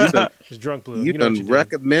 You done, She's drunk, Blue. you You know what done you did.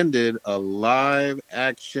 recommended a live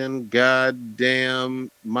action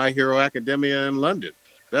goddamn My Hero Academia in London.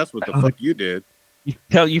 That's what the fuck you did.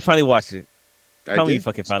 You finally watched it. I Tell me you did.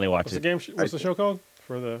 fucking finally watched What's the it. game? What's the show called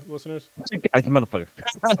for the listeners? I motherfucker.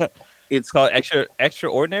 It's called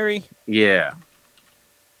Extraordinary. Yeah.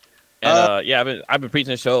 And yeah, I've been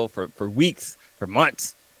preaching the show for weeks, for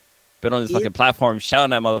months. Been on this fucking platform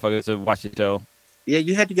shouting at motherfuckers to watch the show. Yeah,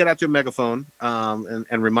 you had to get out your megaphone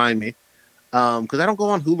and remind me. Because I don't go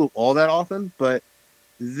on Hulu all that often, but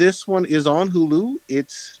this one is on Hulu.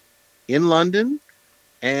 It's in London,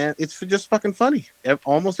 and it's just fucking funny.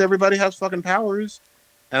 Almost everybody has fucking powers.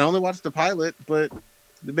 And I only watched the pilot, but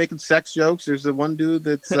they're making sex jokes. There's the one dude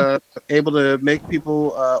that's able to make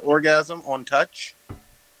people orgasm on touch.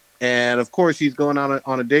 And of course, he's going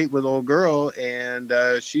on a date with an old girl, and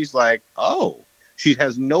she's like, "Oh," she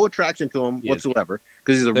has no attraction to him whatsoever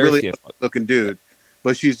because he's a really looking dude.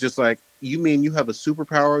 But she's just like, "You mean you have a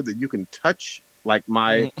superpower that you can touch like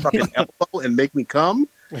my fucking elbow and make me come?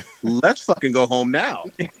 Let's fucking go home now."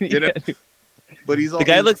 You know? But the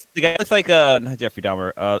guy looks like not Jeffrey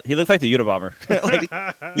Dahmer. He looks like the Unabomber.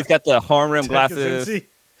 Like, he's got the horn rim glasses.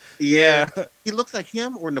 Yeah, he looks like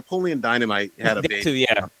him or Napoleon Dynamite had a baby.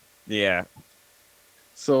 Yeah.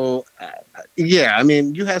 So, yeah, I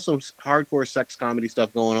mean, you have some hardcore sex comedy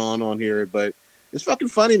stuff going on here, but it's fucking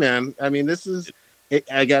funny, man. I mean, this is.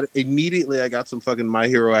 I got some fucking My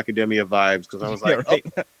Hero Academia vibes because I was like, right.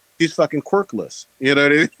 Oh, he's fucking quirkless. You know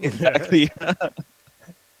what I mean? Exactly.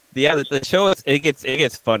 Yeah, the show it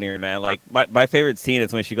gets funnier, man. Like my favorite scene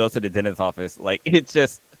is when she goes to the dentist's office. Like it's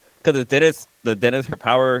just because the dentist, her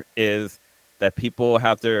power is that people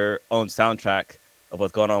have their own soundtrack of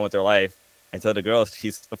what's going on with their life, and so the girl,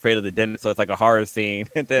 she's afraid of the dentist, so it's like a horror scene.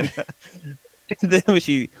 And then when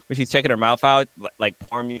she's checking her mouth out, like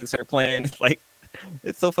porn music start playing. Like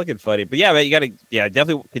it's so fucking funny. But yeah, man, you gotta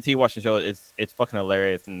definitely continue watching the show. It's fucking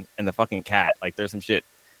hilarious, and the fucking cat. Like there's some shit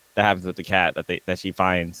that happens with the cat that she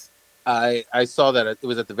finds. I saw that it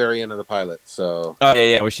was at the very end of the pilot. So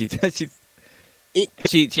where she actually, I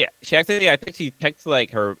think she texts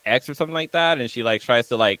like her ex or something like that, and she like tries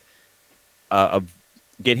to like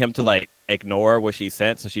get him to like ignore what she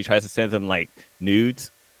sent, so she tries to send him like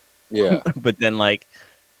nudes. Yeah. But then like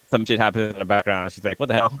some shit happens in the background, and she's like, what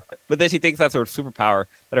the hell? But then she thinks that's her superpower,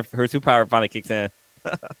 that her superpower finally kicks in.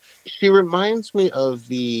 She reminds me of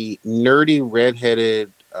the nerdy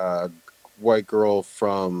redheaded white girl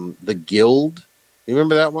from The Guild. You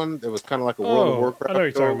remember that one? It was kind of like a World of Warcraft. I know what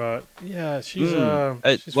you're talking about. Yeah, she's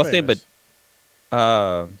she's what's name?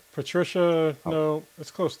 But Patricia. No,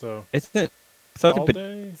 it's close though. Isn't it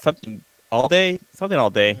something all day?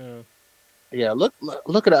 Yeah, look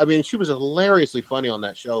at it. I mean, she was hilariously funny on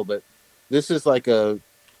that show, but this is like I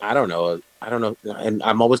don't know, and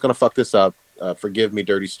I'm always gonna fuck this up. Forgive me,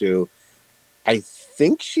 Dirty Stew. I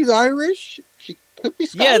think she's Irish. She could be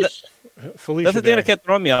Scottish. Felicia that's the thing that kept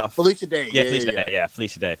throwing me off. Felicia Day. Felicia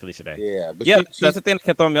Day. Yeah, but that's the thing that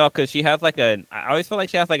kept throwing me off because she has like I always feel like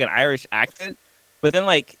she has like an Irish accent, but then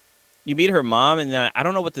like you meet her mom and I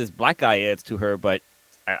don't know what this black guy is to her, but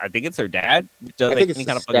I think it's her dad. I think it's the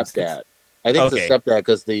stepdad. I think it's the stepdad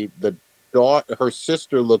because the daughter, her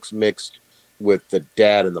sister looks mixed with the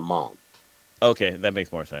dad and the mom. Okay, that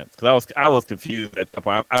makes more sense because I was confused at the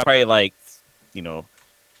point. I probably like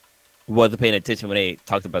wasn't paying attention when they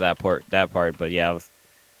talked about that part. But yeah,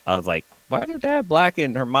 I was like, why is her dad black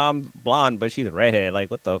and her mom blonde, but she's a redhead?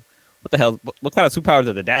 Like what the hell? What kind of superpowers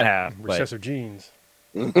does the dad have? Recessive genes.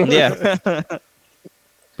 Yeah. But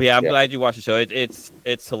yeah, I'm glad you watched the show. It's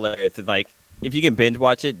hilarious. It's like if you can binge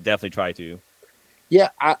watch it, definitely try to. Yeah,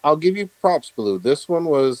 I'll give you props, Blue. This one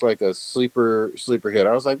was like a sleeper hit.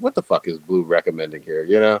 I was like, what the fuck is Blue recommending here?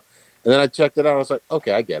 You know? And then I checked it out. I was like,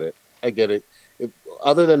 okay, I get it.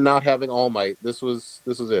 Other than not having All Might, this was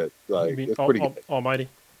it. Like it's pretty good. Almighty.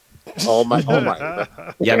 All Might.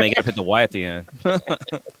 Yeah, man, you gotta put the Y at the end.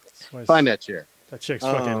 Find that chair. That chick's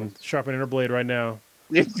fucking sharpening her blade right now.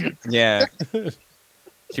 Yeah.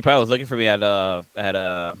 She probably was looking for me at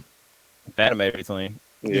Fanime recently.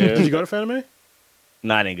 Yeah. Did you go to Fanime?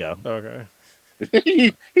 No, I didn't go. Okay.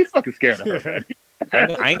 He's fucking scared of her,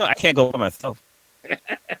 man. I can't go by myself.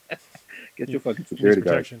 Get your fucking Needs security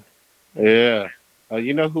guard. protection. Yeah.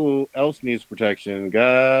 You know who else needs protection?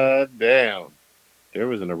 God damn. There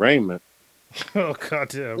was an arraignment. Oh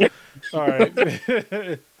goddamn! All right,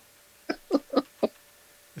 this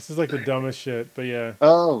is like the dumbest shit, but yeah.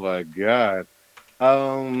 Oh my god.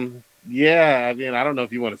 Yeah, I mean, I don't know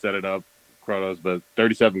if you want to set it up, Kronos, but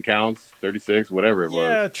 37 counts, 36, whatever it was.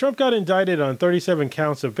 Yeah, Trump got indicted on 37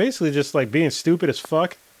 counts of basically just like being stupid as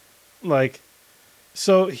fuck. Like,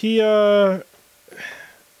 so he, how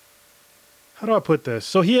do I put this?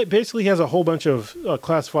 So he basically has a whole bunch of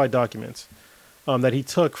classified documents that he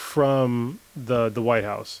took from the White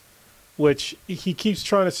House, which he keeps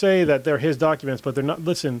trying to say that they're his documents, but they're not.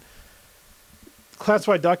 Listen,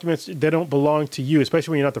 classified documents, they don't belong to you,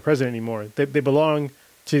 especially when you're not the president anymore. They belong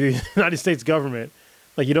to the United States government.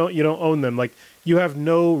 Like you don't own them. Like you have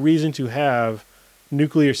no reason to have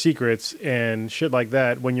nuclear secrets and shit like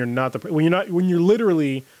that when you're not when you're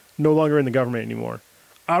literally no longer in the government anymore.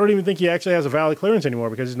 I don't even think he actually has a valid clearance anymore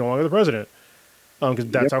because he's no longer the president.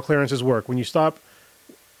 Because that's how clearances work. When you stop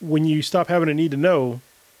having a need to know,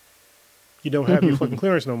 you don't have your fucking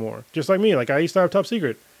clearance no more. Just like me. Like I used to have top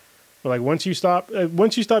secret. But like once you stop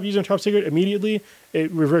using top secret, immediately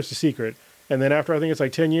it reverts to secret. And then after I think it's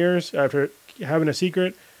like 10 years after having a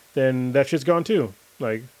secret, then that shit's gone too.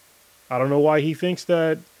 Like I don't know why he thinks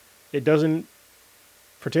that it doesn't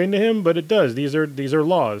pertain to him, but it does. These are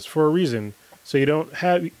laws for a reason. So you don't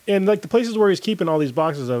have, and like the places where he's keeping all these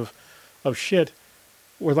boxes of shit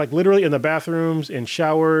were like literally in the bathrooms, in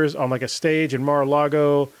showers, on like a stage in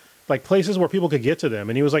Mar-a-Lago, like places where people could get to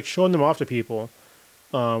them, and he was like showing them off to people.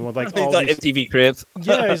 With like all these MTV Cribs.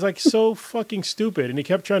 Yeah, he's like so fucking stupid, and he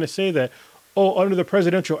kept trying to say that, oh, under the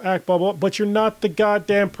Presidential Act, blah blah. But you're not the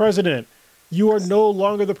goddamn president. You are no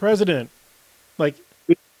longer the president. Like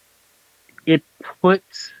it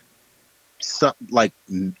puts some like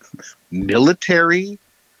military,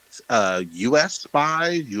 U.S.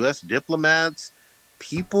 spies, U.S. diplomats,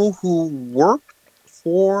 people who work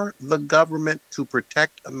for the government to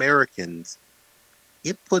protect Americans.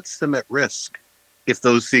 It puts them at risk if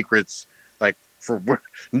those secrets, like for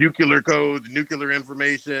nuclear codes, nuclear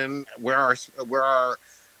information, what our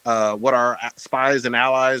spies and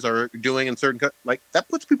allies are doing in certain like that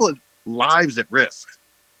puts people's lives at risk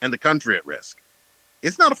and the country at risk.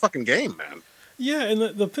 It's not a fucking game, man. Yeah, and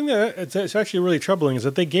the thing that it's actually really troubling is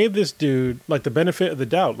that they gave this dude like the benefit of the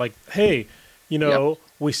doubt. Like, hey,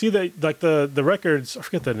 we see that like the records. I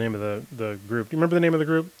forget the name of the group. Do you remember the name of the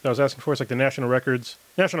group that I was asking for? It's like the National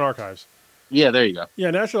Archives. Yeah, there you go.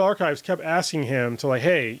 Yeah, National Archives kept asking him to like,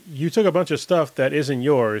 hey, you took a bunch of stuff that isn't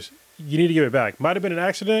yours. You need to give it back. Might have been an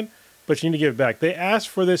accident, but you need to give it back. They asked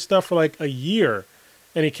for this stuff for like a year,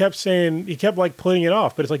 and he kept like putting it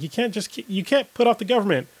off. But it's like you can't put off the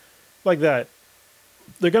government like that.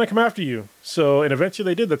 They're gonna come after you. So, and eventually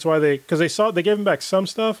they did. That's why they gave him back some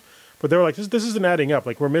stuff, but they were like, this isn't adding up.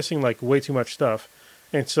 Like we're missing like way too much stuff,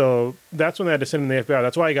 and so that's when they had to send him to the FBI.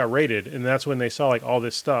 That's why he got raided, and that's when they saw like all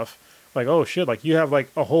this stuff. Like, oh shit! Like you have like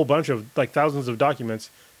a whole bunch of like thousands of documents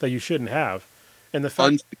that you shouldn't have, and the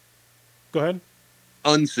fact. Go ahead.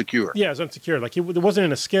 Unsecure. Yeah, it's unsecured. Like it wasn't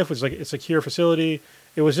in a SCIF, which is like a secure facility.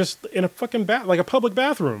 It was just in a fucking like a public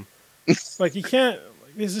bathroom. Like you can't.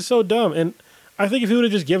 Like, this is so dumb. And I think if he would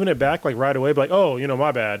have just given it back like right away, like, oh,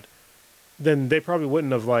 my bad, then they probably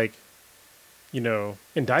wouldn't have like,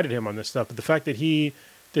 indicted him on this stuff. But the fact that he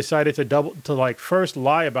decided to like first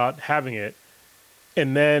lie about having it,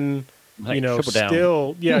 and then like,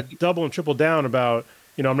 still double and triple down about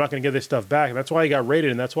I'm not going to give this stuff back. And that's why he got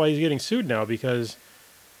raided, and that's why he's getting sued now because,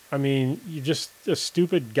 I mean, you're just a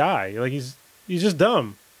stupid guy. Like he's just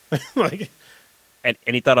dumb. Like, and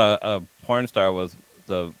he thought a porn star was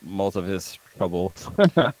the most of his trouble.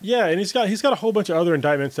 Yeah, and he's got a whole bunch of other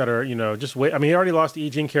indictments that are just wait. I mean, he already lost to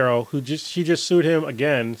E. Jean Carroll, she just sued him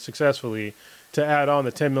again successfully to add on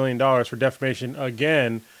the $10 million for defamation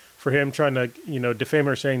again for him trying to defame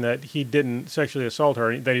her, saying that he didn't sexually assault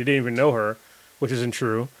her, that he didn't even know her, which isn't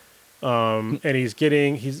true. And he's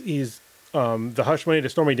the hush money to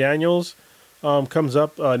Stormy Daniels comes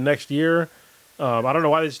up next year. I don't know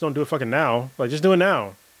why they just don't do it fucking now. Like, just do it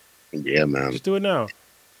now. Yeah, man. Just do it now.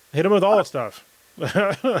 Hit him with all the stuff.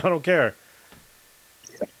 I don't care.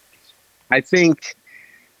 I think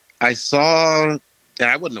I saw, and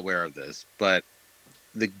I wasn't aware of this, but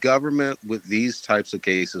the government with these types of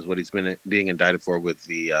cases, what he's been being indicted for with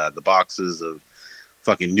the boxes of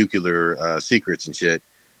fucking nuclear secrets and shit,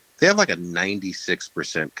 they have like a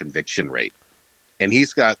 96% conviction rate, and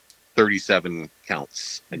he's got 37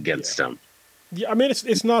 counts against him. Yeah, I mean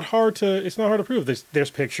it's not hard to prove. There's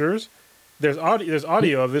pictures, there's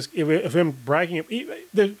audio of this of him bragging.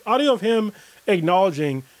 There's audio of him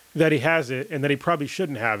acknowledging that he has it and that he probably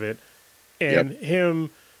shouldn't have it, Yep. and him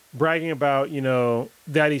bragging about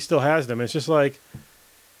that he still has them. It's just like,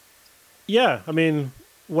 yeah, I mean,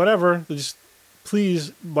 whatever. Just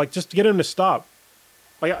please, like, just get him to stop.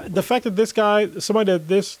 Like the fact that this guy, somebody that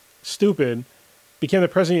this stupid, became the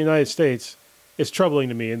president of the United States is troubling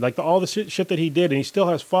to me. And like all the shit that he did, and he still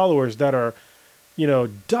has followers that are,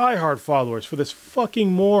 diehard followers for this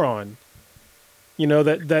fucking moron.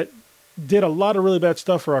 That did a lot of really bad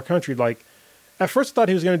stuff for our country. Like at first, I thought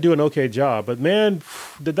he was going to do an okay job, but man,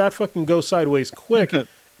 did that fucking go sideways quick. And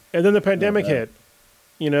then the pandemic hit,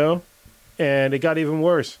 and it got even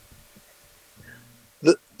worse.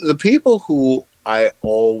 The people who I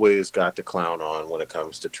always got to clown on when it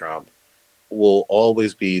comes to Trump will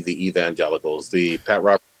always be the evangelicals, the Pat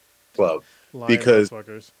Roberts Club, Lying because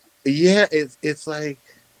motherfuckers. yeah, it's like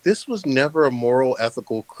this was never a moral,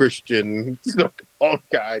 ethical Christian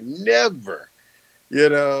guy. Never,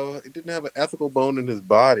 it didn't have an ethical bone in his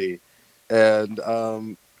body,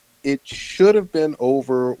 and it should have been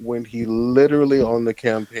over when he literally on the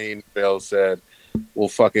campaign trail said, "Well,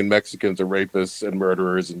 fucking Mexicans are rapists and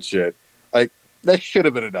murderers and shit." Like that should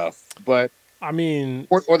have been enough, but. I mean,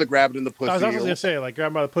 Or the grab it in the pussy. I was gonna say, like,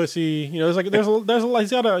 grab by the pussy. There's a lot.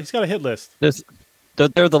 He's got a hit list. There's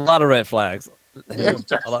a lot of red flags.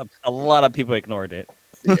 A lot of people ignored it.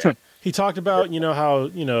 Yeah. He talked about how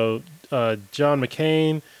John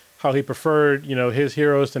McCain, how he preferred his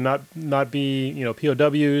heroes to not be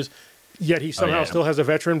POWs, yet he somehow still has a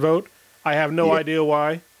veteran vote. I have no idea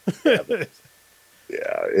why. This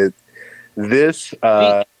is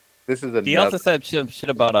a. He also said shit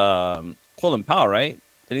about Colin Powell, right?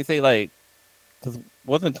 Did he say like? Because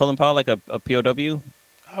wasn't Colin Powell like a POW?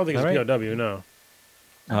 I don't think it's a POW. No.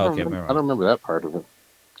 Oh, okay, I don't remember that part of it,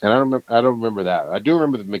 and I don't remember that. I do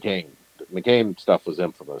remember the McCain. The McCain stuff was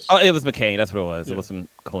infamous. Oh, it was McCain. That's what it was. Yeah. It wasn't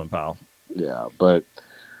Colin Powell. Yeah, but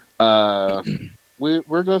we're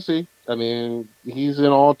gonna see. I mean, he's in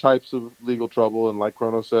all types of legal trouble, and like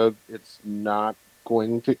Chrono said, it's not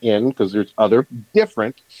going to end because there's other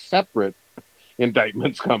different, separate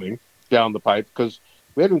indictments coming down the pipe. Because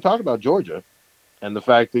we haven't even talked about Georgia and the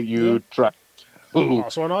fact that you tried to,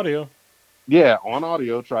 also on audio. Yeah, on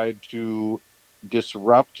audio, tried to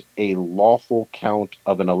disrupt a lawful count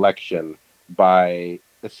of an election by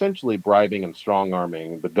essentially bribing and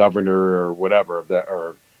strong-arming the governor or whatever that,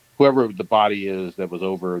 or whoever the body is that was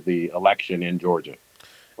over the election in Georgia.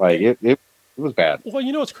 Like it was bad. Well,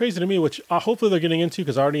 what's crazy to me, which hopefully they're getting into,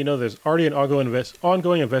 because I already know there's already an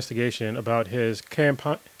ongoing investigation about his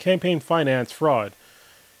campaign finance fraud,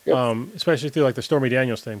 especially through like the Stormy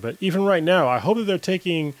Daniels thing. But even right now, I hope that they're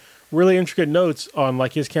taking really intricate notes on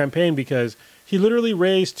like his campaign, because he literally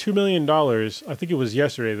raised $2 million. I think it was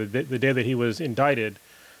yesterday, the day that he was indicted,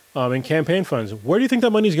 in campaign funds. Where do you think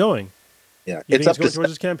that money's going? Yeah, you think it's going towards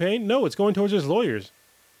his campampaign? No, it's going towards his lawyers.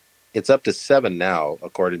 It's up to 7 now,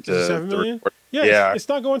 according to 7 million. Yeah. It's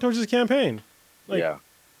not going towards his campaign. Like,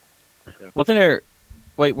 Wasn't there?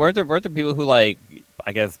 Wait, weren't there people who like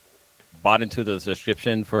I guess bought into the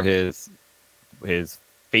subscription for his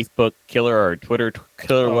Facebook killer or Twitter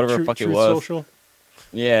killer or whatever the fuck it was? Social.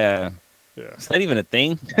 Yeah. Is that even a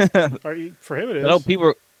thing? For him, it is. No,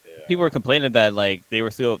 people were complaining that like they were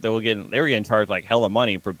getting charged like hella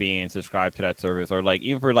money for being subscribed to that service, or like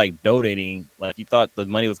even for like donating. Like you thought the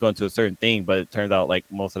money was going to a certain thing, but it turns out like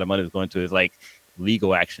most of the money was going to his like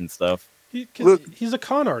legal action stuff. He's a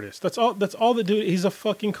con artist. That's all the dude. He's a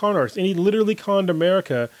fucking con artist, and he literally conned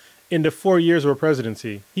America into 4 years of a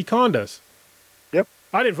presidency. He conned us. Yep.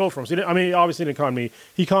 I didn't vote for him. So he obviously didn't con me.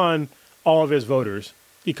 He conned all of his voters.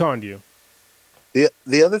 He conned you.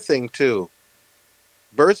 The other thing too,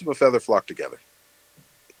 birds of a feather flock together.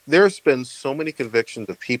 There's been so many convictions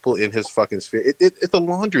of people in his fucking sphere. It's a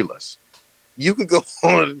laundry list. You could go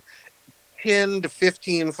on 10 to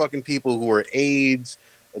 15 fucking people who are aides,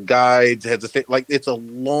 guides, heads of state. Like it's a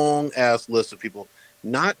long ass list of people,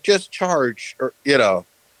 not just charged or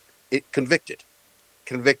convicted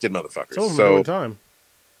motherfuckers. Some of them are doing time.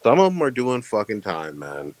 Some of them are doing fucking time,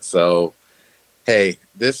 man. So, hey,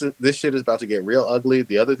 this shit is about to get real ugly.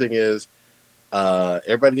 The other thing is,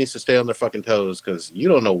 everybody needs to stay on their fucking toes, because you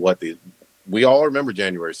don't know what we all remember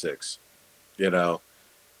January 6th.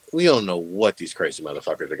 We don't know what these crazy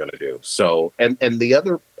motherfuckers are going to do. So, and the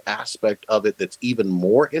other aspect of it that's even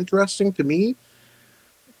more interesting to me,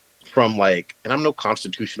 from like, and I'm no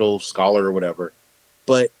constitutional scholar or whatever,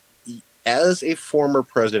 but as a former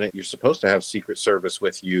president, you're supposed to have Secret Service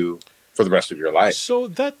with you for the rest of your life. So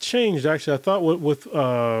that changed, actually. I thought with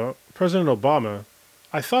President Obama,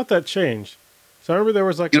 I thought that changed. So I remember there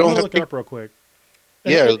was like, You I'm don't going to have look it up real quick.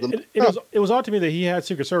 And Yeah, it was odd to me that he had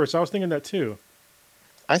Secret Service. I was thinking that too.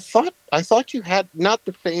 I thought you had not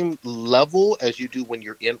the same level as you do when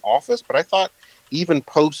you're in office, but I thought even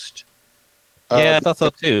post. Yeah, I thought so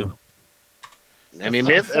too. I mean,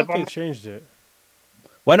 I if thought they I'm, changed it.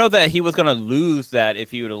 Well, I know that he was gonna lose that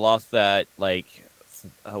if he would have lost that, like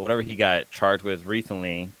whatever he got charged with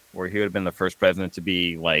recently, where he would have been the first president to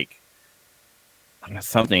be like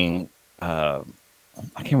something. I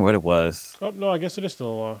can't remember what it was. Oh no, I guess it is still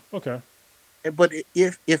a law. Okay. but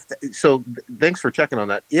if so, thanks for checking on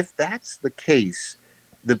that. If that's the case,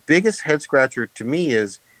 the biggest head scratcher to me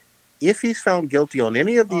is if he's found guilty on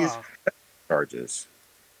any of these charges,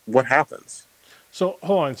 what happens? So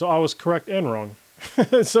hold on. So I was correct and wrong.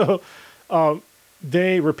 So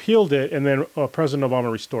they repealed it, and then President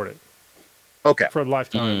Obama restored it Okay, for a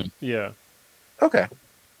lifetime. Yeah, okay.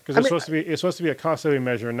 because it's supposed to be a cost saving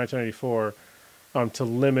measure in 1994 to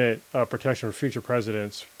limit protection for future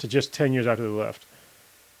presidents to just 10 years after they left.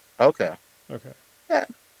 Okay. Okay. Yeah.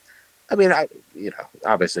 I mean,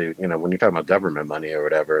 obviously, when you're talking about government money or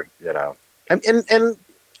whatever, and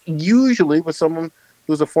usually with someone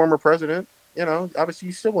who's a former president, obviously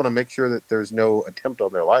you still want to make sure that there's no attempt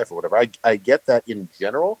on their life or whatever. I get that in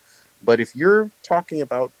general, but if you're talking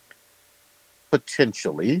about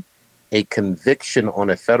potentially a conviction on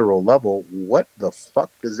a federal level, what the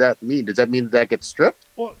fuck does that mean? Does that mean that gets stripped?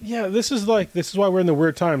 Well, yeah, this is why we're in the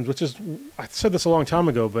weird times, which is, I said this a long time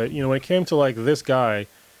ago, but when it came to like this guy,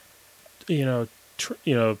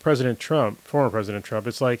 President Trump, former President Trump,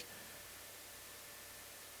 it's like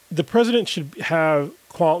the president should have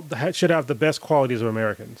the best qualities of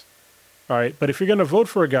Americans. All right. But if you're going to vote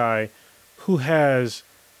for a guy who has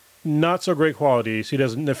not so great qualities, who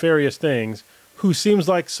does nefarious things, who seems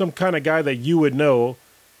like some kind of guy that you would know,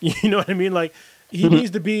 you know what I mean? Like he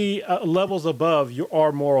needs to be levels above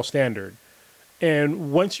our moral standard.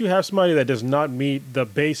 And once you have somebody that does not meet the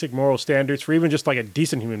basic moral standards for even just like a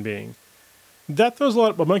decent human being, that throws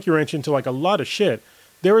a monkey wrench into like a lot of shit.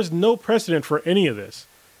 There is no precedent for any of this.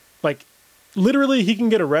 Like, literally, he can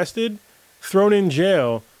get arrested, thrown in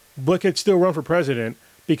jail, but could still run for president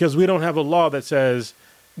because we don't have a law that says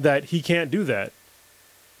that he can't do that.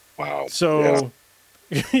 Wow. So,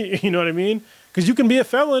 you know what I mean? Because you can be a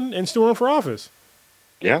felon and still run for office.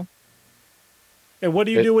 Yeah. And what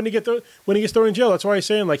do you do when he gets thrown in jail? That's why he's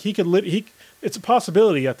saying like it's a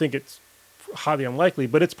possibility. I think it's highly unlikely,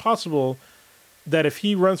 but it's possible that if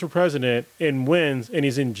he runs for president and wins and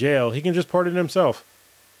he's in jail, he can just pardon himself.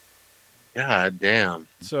 God damn.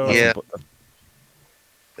 So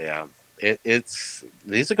yeah, it's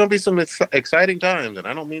these are going to be some exciting times, and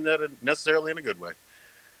I don't mean that necessarily in a good way.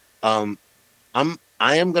 I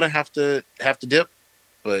am going to have to dip,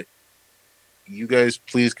 but you guys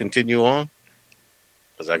please continue on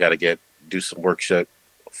because I got to do some work shit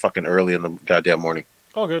fucking early in the goddamn morning.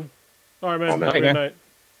 All good. All right, man. Oh, man. Have a good night.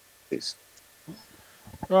 Peace.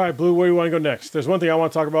 All right, Blue, where do you want to go next? There's one thing I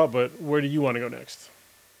want to talk about, but where do you want to go next?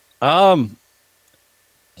 Kind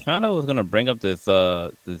of was gonna bring up this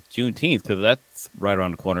Juneteenth because that's right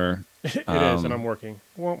around the corner. It is, and I'm working.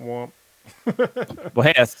 Womp womp. Well,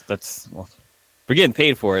 hey, that's we're getting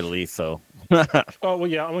paid for it at least. So. Oh well,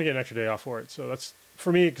 yeah, I'm gonna get an extra day off for it. So that's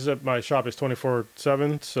for me because my shop is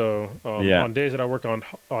 24/7. So on days that I work on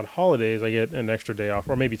holidays, I get an extra day off,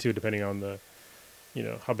 or maybe two, depending on the,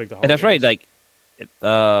 how big the holiday. And that's right. is. Like,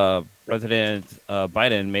 President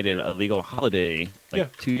Biden made it a legal holiday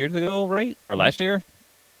 2 years ago, right, or last year.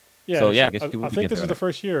 Yeah. So I think this is the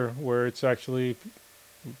first year where it's actually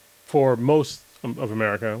for most of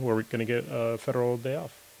America where we're going to get a federal day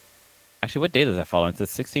off. Actually, what day does that fall? It's the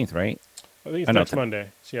 16th, right? I think it's next Monday.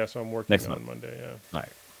 So I'm working on Monday. Yeah. All right.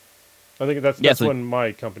 I think that's when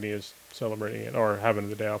my company is celebrating it or having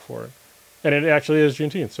the day off for it, and it actually is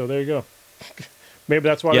Juneteenth. So there you go. Maybe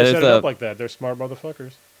that's why they set it up like that. They're smart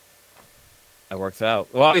motherfuckers. That works out.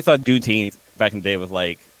 Well, I always thought Juneteenth back in the day was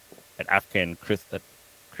like an African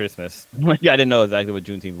Christmas. I didn't know exactly what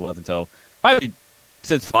Juneteenth was until probably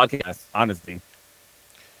since podcast, honestly.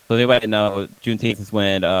 So they might know Juneteenth is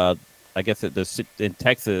when I guess in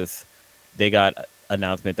Texas they got an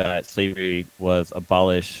announcement that slavery was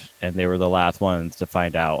abolished and they were the last ones to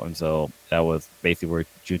find out, and so that was basically where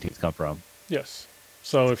Juneteenth come from. Yes.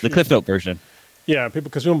 So if the Cliff Note version. Yeah,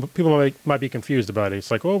 because people might be confused about it. It's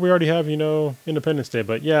like, well, we already have Independence Day,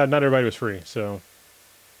 but yeah, not everybody was free. So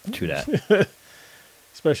true that.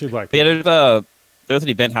 Especially black people. Yeah, there's there's an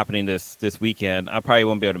event happening this weekend. I probably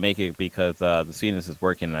won't be able to make it because the Sweetness is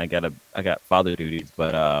working. And I got father duties,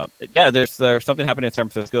 but yeah, there's something happening in San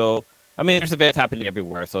Francisco. I mean, there's events happening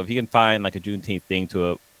everywhere. So if you can find like a Juneteenth thing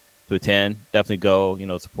to attend, definitely go.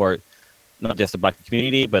 Support not just the Black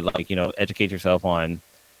community, but like educate yourself on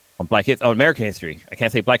on American history. I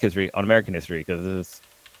can't say Black history, on American history, because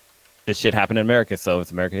this shit happened in America, so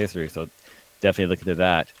it's American history. So definitely look into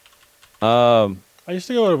that. Um, I used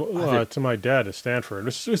to go to my dad at Stanford.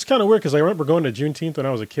 It's kind of weird because I remember going to Juneteenth when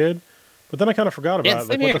I was a kid, but then I kind of forgot about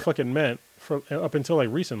like what the fuck it meant for up until like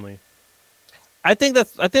recently. I think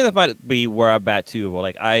that might be where I'm at too. Well,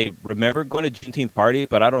 like I remember going to Juneteenth party,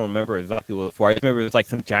 but I don't remember exactly what it was for. I just remember it was like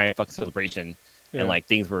some giant fucking celebration and like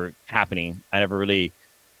things were happening. I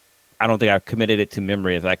don't think I committed it to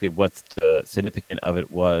memory exactly what the significance of it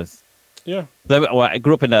was. Yeah. I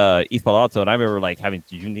grew up in East Palo Alto, and I remember like having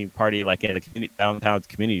a Juneteenth party like at a downtown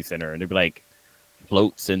community center, and there'd be like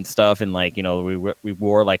floats and stuff, and like we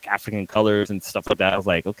wore like African colors and stuff like that. I was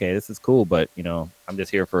like, okay, this is cool, but I'm just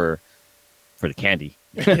here for the candy,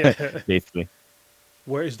 basically.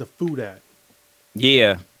 Where is the food at?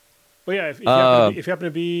 Yeah. But yeah, if you happen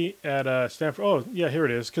to be at Stanford, oh yeah, here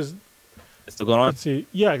it is. Because it's still going on. Let's see,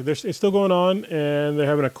 yeah, it's still going on, and they're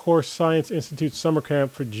having a Core Science Institute summer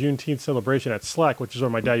camp for Juneteenth celebration at SLAC, which is where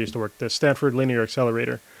my dad used to work, the Stanford Linear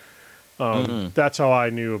Accelerator. That's how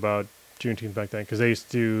I knew about Juneteenth back then, because they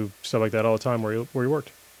used to do stuff like that all the time where he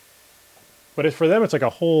worked. But for them, it's like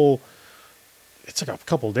it's like a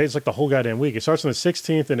couple of days. It's like the whole goddamn week. It starts on the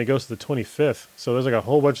 16th and it goes to the 25th. So there's like a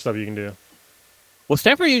whole bunch of stuff you can do. Well,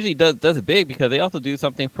 Stanford usually does it big because they also do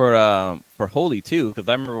something for Holy too. Because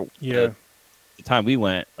I remember the time we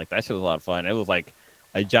went, like that shit was a lot of fun. It was like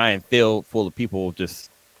a giant field full of people just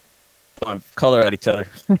throwing color at each other.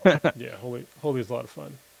 Yeah, Holy is a lot of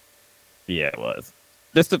fun. Yeah, it was.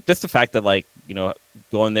 Just the fact that like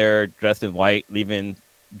going there dressed in white, leaving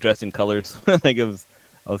dressed in colors, like it was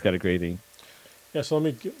kind of crazy. Yeah, so let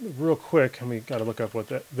me get, real quick. Got to look up what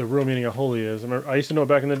the real meaning of holy is. I used to know it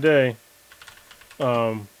back in the day.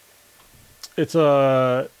 It's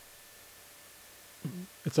a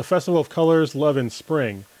festival of colors, love, and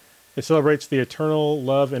spring. It celebrates the eternal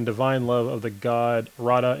love and divine love of the god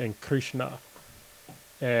Radha and Krishna.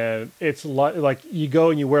 And it's like you go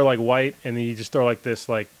and you wear like white, and then you just throw like this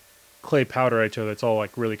like clay powder at each other. It's all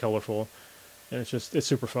like really colorful, and it's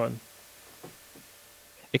super fun.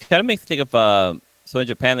 It kind of makes me think of so in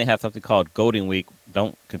Japan they have something called Golden Week.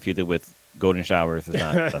 Don't confuse it with Golden Showers.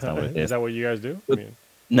 That's not what it is. Is that what you guys do?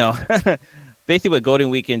 No. Basically, what Golden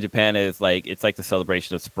Week in Japan is like, it's like the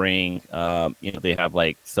celebration of spring. They have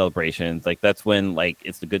like celebrations. Like that's when like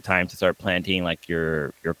it's a good time to start planting like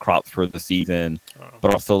your crops for the season.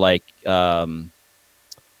 But also like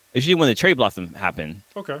usually when the cherry blossom happen.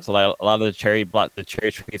 Okay. So like a lot of the cherry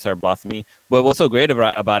trees are blossoming. But what's so great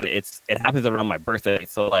about it, it happens around my birthday.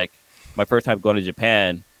 So like my first time going to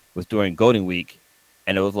Japan was during Golden Week,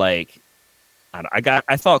 and it was like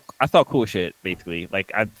I saw cool shit basically.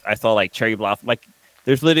 Like I saw like cherry blossom. Like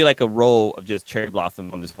there's literally like a row of just cherry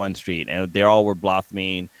blossom on this one street, and they all were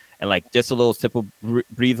blossoming, and like just a little simple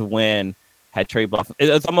breeze of wind had cherry blossom.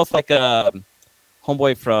 It's almost like a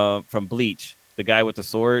homeboy from Bleach. The guy with the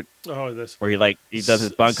sword. Oh, this where he does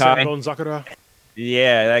his bankai.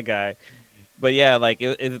 Yeah, that guy. But yeah, like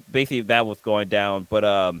it basically that was going down.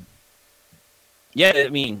 But yeah, I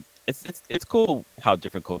mean, it's cool how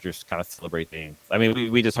different cultures kind of celebrate things. I mean,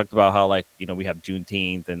 we just talked about how like we have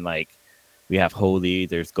Juneteenth and like we have Holy.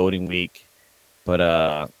 There's Golden Week,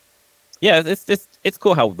 but yeah, it's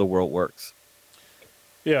cool how the world works.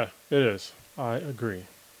 Yeah, it is. I agree.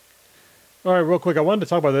 All right, real quick, I wanted to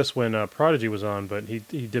talk about this when Prodigy was on, but he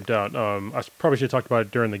dipped out. I probably should have talked about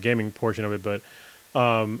it during the gaming portion of it, but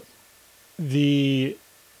the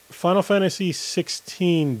Final Fantasy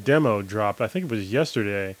 16 demo dropped. I think it was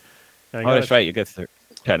yesterday. That's right. You guys are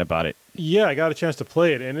chatting about it. Yeah, I got a chance to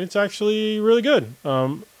play it, and it's actually really good.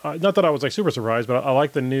 Not that I was like super surprised, but I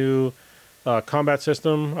like the new combat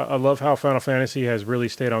system. I love how Final Fantasy has really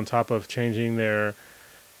stayed on top of changing their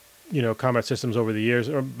combat systems over the years.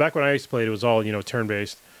 Back when I used to play it, it was all,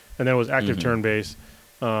 turn-based, and then it was active turn-based.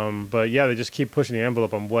 But yeah, they just keep pushing the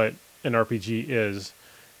envelope on what an RPG is.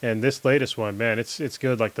 And this latest one, man, it's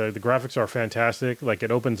good. Like the graphics are fantastic. Like it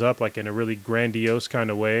opens up like in a really grandiose kind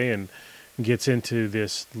of way and gets into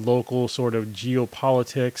this local sort of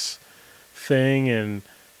geopolitics thing. And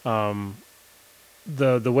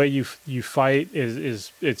the way you fight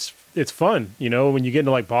is it's fun. When you get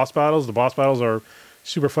into like boss battles, the boss battles are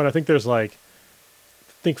super fun. I think there's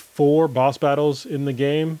 4 boss battles in the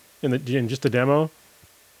game in just the demo.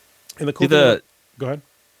 And the cool thing, go ahead.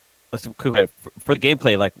 let's quick for the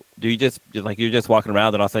gameplay. Like, do you just like you're just walking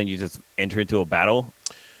around and all of a sudden you just enter into a battle?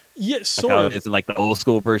 Yeah, Like sort how of. it's in like the old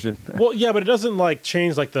school version. Well, yeah, but it doesn't like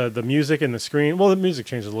change like the music and the screen. Well, the music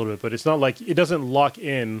changes a little bit, but it's not like it doesn't lock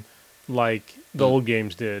in like the old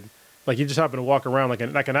games did. Like you just happen to walk around like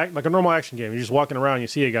a normal action game. You're just walking around, you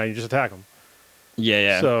see a guy, you just attack him. Yeah,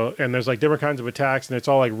 yeah. So and there's like different kinds of attacks, and it's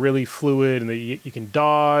all like really fluid, and you can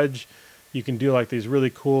dodge. You can do like these really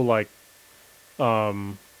cool like,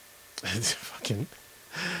 fucking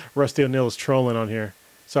Rusty O'Neill is trolling on here.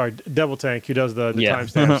 Sorry, Devil Tank, who does the Yeah.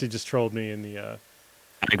 timestamps, he just trolled me in the I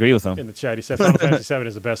agree with him. in the chat. He said Final Fantasy VII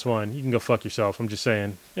is the best one. You can go fuck yourself. I'm just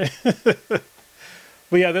saying. But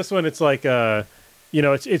yeah, this one it's like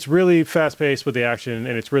it's really fast paced with the action,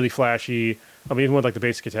 and it's really flashy. I mean, even with like the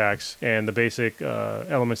basic attacks and the basic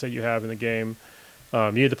elements that you have in the game.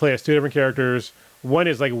 You need to play as two different characters. One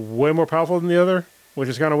is like way more powerful than the other, which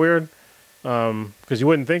is kind of weird because you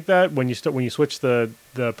wouldn't think that when you switch the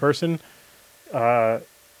person.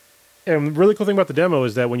 And the really cool thing about the demo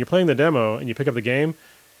is that when you're playing the demo and you pick up the game,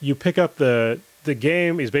 you pick up the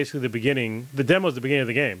game is basically the beginning. The demo is the beginning of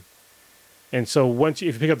the game, and so if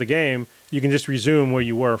you pick up the game, you can just resume where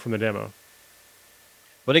you were from the demo.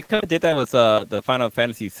 But they kind of did that with the Final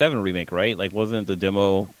Fantasy VII remake, right? Like, wasn't the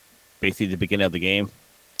demo basically the beginning of the game?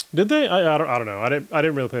 Did they? I don't know. I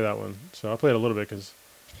didn't really play that one, so I played a little bit because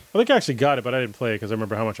I think I actually got it, but I didn't play it because I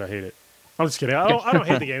remember how much I hate it. I'm just kidding. I don't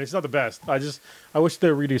hate the game. It's not the best. I wish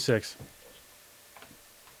they would redo 6.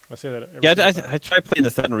 I say that. I tried playing the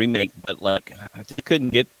 7 remake, but like I just couldn't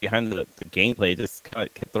get behind the gameplay. It just kind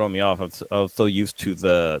of kept throwing me off. I was so used to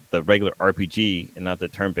the regular RPG and not the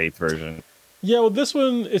turn-based version. Yeah, well, this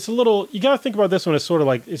one it's a little. You got to think about this one as sort of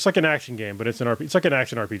like it's like an action game, but it's It's like an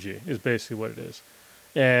action RPG. Is basically what it is.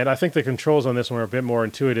 And I think the controls on this one are a bit more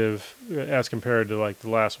intuitive as compared to like the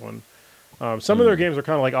last one. Some of their games are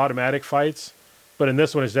kind of like automatic fights, but in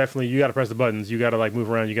this one, it's definitely you got to press the buttons, you got to like move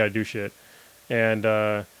around, you got to do shit.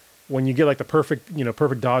 And when you get like the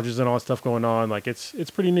perfect dodges and all that stuff going on, like it's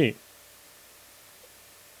pretty neat.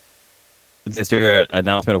 Is there an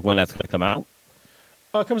announcement of when that's going to come out?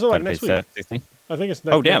 It comes out like next week. 16? I think it's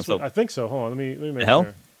next. Oh damn! Next So week. I think so. Hold on, let me make hell?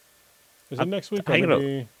 sure. Is it next week? Or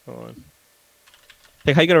maybe, hold on.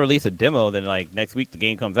 Like, how you gonna release a demo? Then like next week the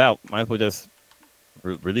game comes out. Might as well just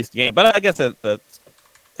release the game. But I guess that's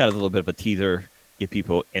kind of a little bit of a teaser, get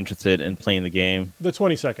people interested in playing the game. The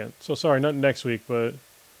 22nd. So sorry, not next week, but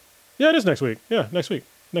yeah, it is next week. Yeah, next week,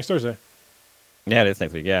 next Thursday. Yeah, it is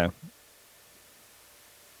next week. Yeah.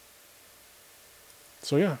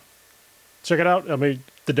 So yeah, check it out. I mean,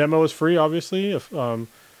 the demo is free, obviously. If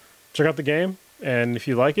check out the game, and if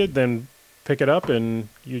you like it, then pick it up, and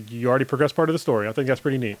you already progressed part of the story. I think that's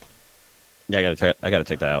pretty neat. Yeah, I gotta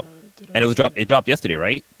check that out. And it dropped yesterday,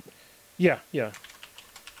 right? Yeah.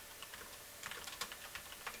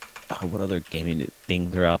 Oh, what other gaming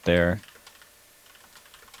things are out there?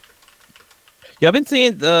 Yeah, I've been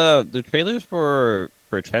seeing the trailers for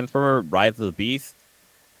Transformer: Rise of the Beast.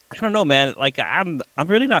 I don't know, man. Like, I'm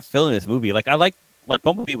really not feeling this movie. Like, like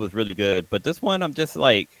Bumblebee was really good, but this one I'm just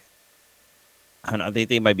like, I don't know.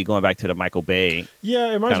 They might be going back to the Michael Bay. Yeah,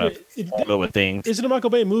 it reminds me with things. Is it a Michael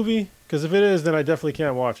Bay movie? Because if it is, then I definitely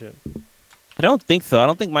can't watch it. I don't think so. I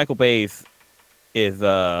don't think Michael Bay is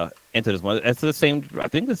into this one. It's the same. I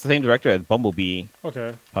think it's the same director as Bumblebee. Okay.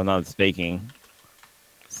 If I'm not mistaken.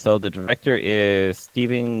 So the director is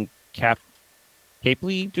Stephen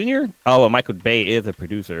Capley Jr. Oh, well, Michael Bay is a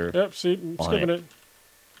producer. Yep. See, I'm skipping it.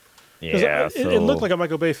 Yeah, it looked like a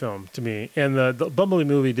Michael Bay film to me, and the Bumblebee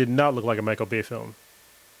movie did not look like a Michael Bay film.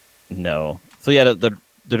 No. So yeah, the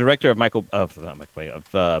director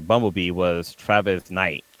of Bumblebee was Travis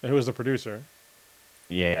Knight. And who was the producer?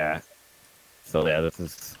 Yeah. So yeah, this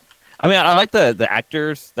is. I mean, I like the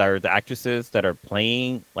actors that are the actresses that are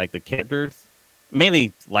playing like the characters,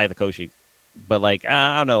 mainly Liza Koshy, but like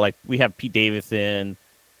I don't know, like we have Pete Davidson,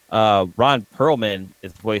 Ron Perlman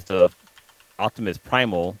is the voice of Optimus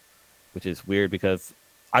Primal, which is weird because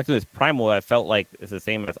Optimus Primal I felt like is the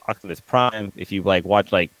same as Optimus Prime if you like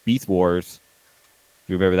watch like Beast Wars, if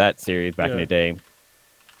you remember that series back in the day.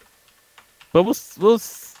 But we'll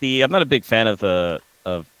see. I'm not a big fan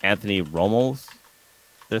of Anthony Ramos.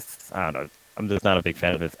 I don't know. I'm just not a big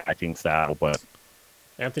fan of his acting style, but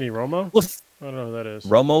Anthony Romo? I don't know who that is.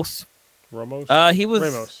 Ramos. He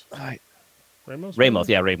was Ramos. Ramos,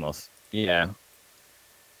 yeah, Ramos. Yeah.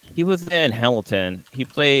 He was in Hamilton. He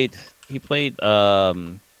played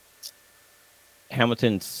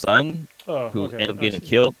Hamilton's son, who ended up getting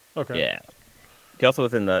killed. Okay. Yeah. He also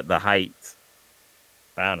was in the Heights.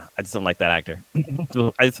 I don't know. I just don't like that actor.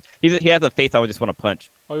 He has a face I would just want to punch.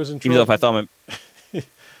 Oh, he was in even though if I saw him.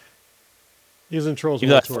 He's in Trolls Even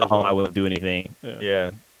though I World saw Tour as him, I well. wouldn't do anything. Yeah.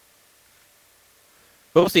 Yeah.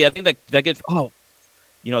 But we'll see. I think that gets. Oh,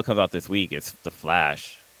 you know, what comes out this week. It's The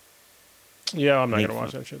Flash. Yeah, I'm I not think gonna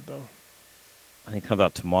watch that shit though. I think it comes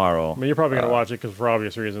out tomorrow. I mean, you're probably gonna watch it because for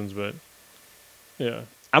obvious reasons, but yeah,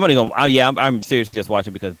 I'm gonna go. Yeah, I'm seriously just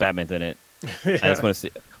watching because Batman's in it. I just want to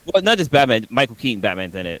see. Well, not just Batman. Michael Keaton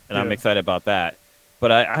Batman's in it, and I'm excited about that.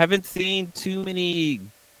 But I haven't seen too many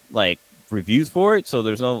like reviews for it, so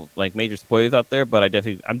there's no like major spoilers out there. But I'm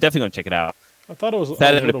definitely gonna check it out. I thought it was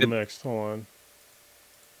Sad a little mixed. Hold on.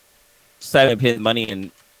 Sad to hit money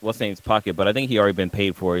in what's name's pocket, but I think he already been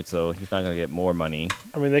paid for it, so he's not gonna get more money.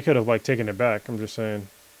 I mean, they could have like taken it back. I'm just saying.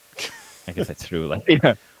 I guess that's true. Like,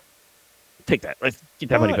 yeah, take that. Let's get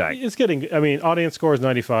that money back. It's getting. I mean, audience score is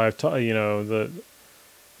 95. You know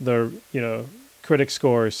the critic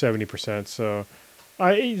score is 70%. So,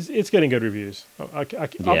 it's getting good reviews. I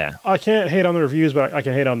can't hate on the reviews, but I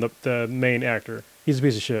can hate on the main actor. He's a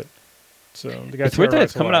piece of shit. So the guy. It's weird that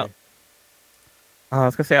it's coming out. I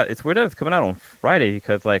was gonna say it's weird that it's coming out on Friday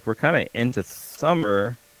because like we're kind of into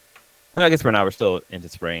summer. I guess we're not. We're still into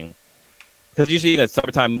spring. Because usually the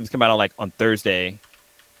summertime movies come out on Thursday.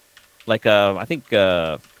 Like I think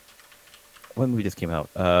what movie just came out?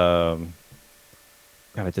 God,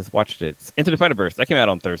 I just watched it. It's Into the Spider-Verse. That came out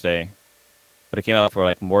on Thursday, but it came out for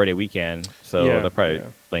like Memorial Day weekend, so that probably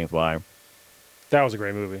explains why. That was a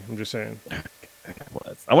great movie. I'm just saying.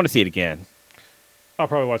 I want to see it again. I'll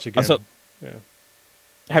probably watch it again. Also,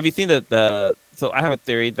 have you seen the? So I have a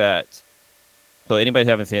theory that. So anybody who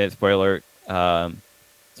haven't seen it, spoiler alert.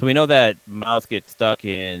 So we know that Miles gets stuck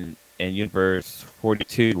in Universe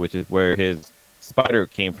 42, which is where his spider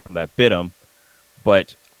came from that bit him.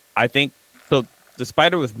 But I think so. The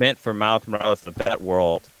spider was meant for Miles Morales of that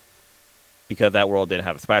world because that world didn't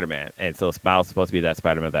have a Spider-Man, and so Miles is supposed to be that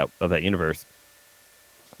Spider-Man of that universe.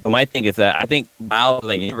 But my thing is that I think Miles of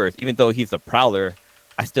that universe, even though he's a Prowler,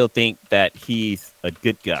 I still think that he's a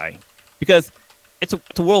good guy because it's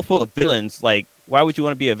a world full of villains. Like, why would you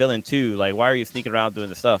want to be a villain too? Like, why are you sneaking around doing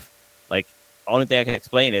the stuff? Like, the only thing I can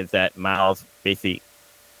explain is that Miles basically.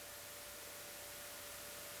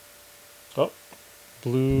 Oh,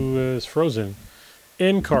 Blue is frozen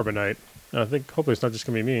in carbonite. I think hopefully it's not just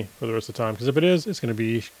gonna be me for the rest of the time because if it is, it's gonna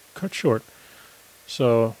be cut short.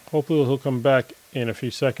 So hopefully he'll come back in a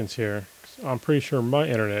few seconds here. I'm pretty sure my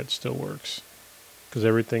internet still works because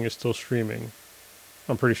everything is still streaming.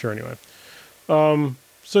 I'm pretty sure anyway.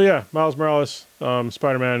 So yeah, Miles Morales,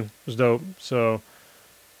 Spider-Man was dope. So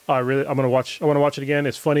I want to watch it again.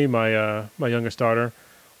 It's funny. My youngest daughter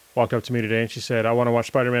walked up to me today and she said, "I want to watch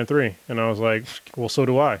Spider-Man 3." And I was like, "Well, so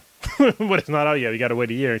do I." But it's not out yet. You got to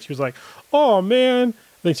wait a year. And she was like, "Oh man."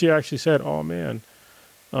 I think she actually said, "Oh man."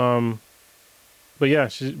 But yeah,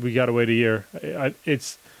 we got to wait a year.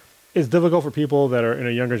 It's difficult for people that are in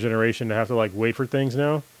a younger generation to have to like wait for things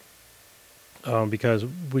now. Because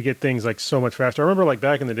we get things like so much faster. I remember like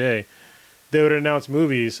back in the day, they would announce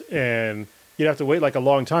movies and you'd have to wait like a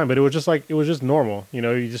long time, but it was just normal. You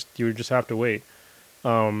know, you would just have to wait.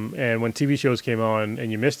 And when TV shows came on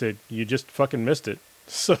and you missed it, you just fucking missed it.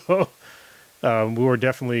 So we were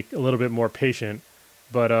definitely a little bit more patient,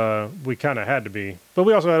 but we kind of had to be. But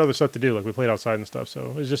we also had other stuff to do, like we played outside and stuff.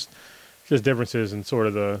 So it's just differences in sort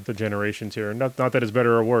of the generations here. Not that it's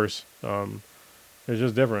better or worse. It's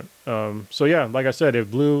just different. So yeah, like I said,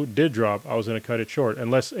 if Blue did drop, I was going to cut it short,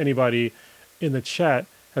 unless anybody in the chat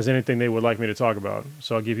has anything they would like me to talk about.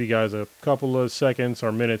 So I'll give you guys a couple of seconds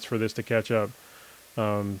or minutes for this to catch up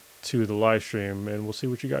to the live stream, and we'll see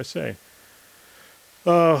what you guys say.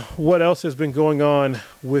 What else has been going on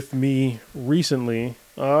with me recently?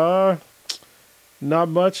 Not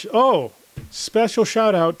much. Oh, special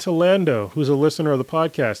shout out to Lando, who's a listener of the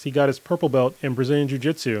podcast. He got his purple belt in Brazilian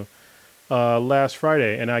Jiu-Jitsu last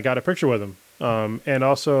Friday, and I got a picture with him. And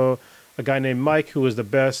also a guy named Mike, who was the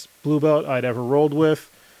best blue belt I'd ever rolled with.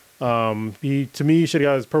 He should have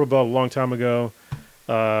got his purple belt a long time ago.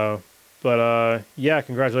 But yeah,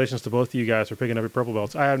 congratulations to both of you guys for picking up your purple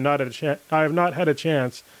belts. I have not had a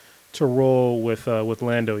chance to roll with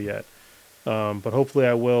Lando yet, but hopefully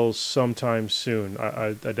I will sometime soon.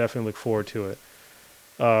 I definitely look forward to it.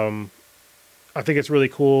 I think it's really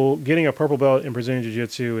cool. Getting a purple belt in Brazilian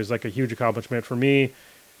Jiu-Jitsu is like a huge accomplishment for me.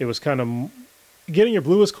 It was kind of getting your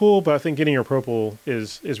blue is cool, but I think getting your purple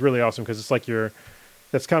is really awesome because it's like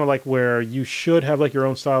that's kind of like where you should have like your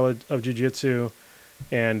own style of Jiu-Jitsu,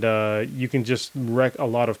 and you can just wreck a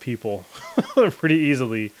lot of people pretty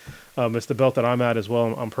easily. It's the belt that I'm at as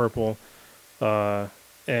well. I'm purple, and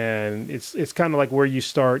it's kind of like where you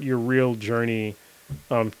start your real journey,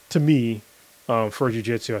 to me, for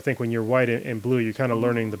jiu-jitsu. I think when you're white and blue, you're kind of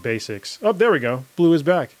learning the basics. Oh, there we go. Blue is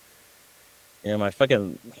back. Yeah, I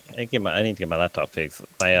need to get my laptop fixed.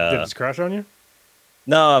 Did it crash on you?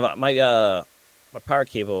 No, my power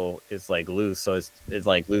cable is like loose, so it's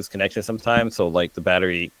like loose connection sometimes. So like the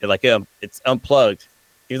battery, it's unplugged,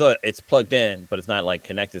 even though it's plugged in, but it's not like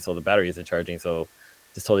connected, so the battery isn't charging. So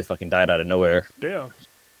just totally fucking died out of nowhere. Yeah.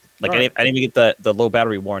 Like I didn't even get the low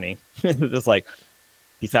battery warning. Just like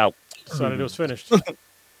peace out. Decided it was finished. All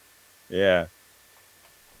Yeah.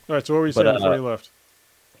 right. So what were you saying before you left?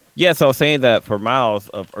 Yeah, so I was saying that for Miles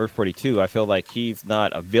of Earth 42, I feel like he's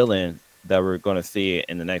not a villain that we're going to see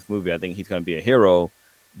in the next movie. I think he's going to be a hero,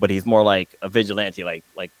 but he's more like a vigilante, like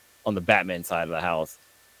on the Batman side of the house.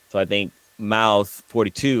 So I think Miles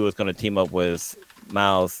 42 is going to team up with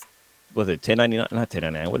Miles. Was it 1099? Not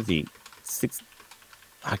 1099. What is he?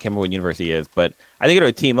 I can't remember what universe he is, but I think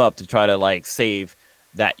it'll team up to try to like save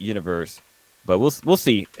that universe. But we'll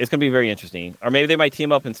see. It's going to be very interesting. Or maybe they might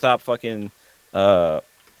team up and stop fucking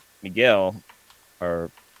Miguel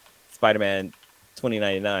or Spider-Man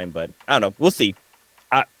 2099, but I don't know. We'll see.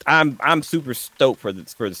 I'm super stoked for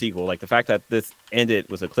the sequel. Like the fact that this ended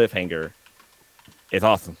with a cliffhanger is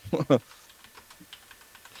awesome.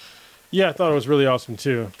 Yeah, I thought it was really awesome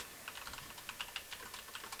too.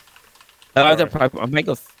 I might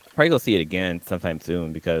probably go see it again sometime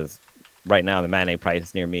soon because right now the matinee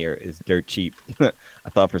price near me is dirt cheap. I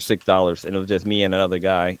thought for $6, and it was just me and another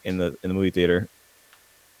guy in the movie theater.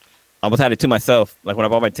 I almost had it to myself. Like when I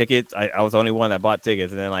bought my tickets, I was the only one that bought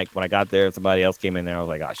tickets, and then like when I got there, somebody else came in there. I was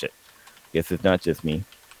like, "Oh shit, guess it's not just me."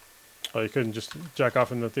 Oh, you couldn't just jack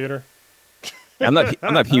off in the theater? I'm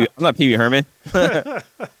not Pee Wee Herman. Hi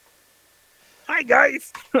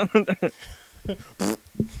guys.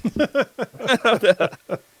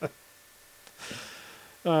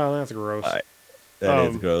 Oh, that's gross. Right. That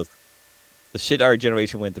is gross. The shit our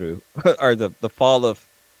generation went through, or the fall of.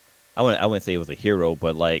 I wouldn't say it was a hero,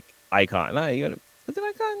 but like icon. Nah, was it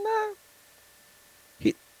icon? Nah.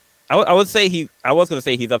 I would say I was gonna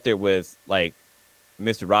say he's up there with like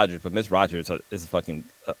Mr. Rogers, but Mr. Rogers is a fucking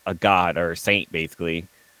a god or a saint basically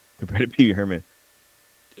compared to Pee Wee Herman.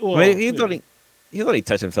 Well, I mean, he's only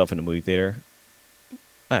touched himself in the movie theater.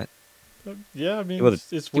 Yeah, I mean,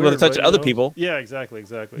 it's weird. He wasn't touching other people. Yeah, exactly.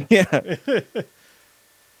 Yeah.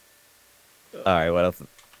 All right, what else?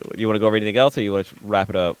 You want to go over anything else, or you want to wrap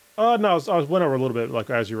it up? No, I was went over a little bit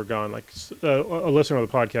like as you were gone. Like a listener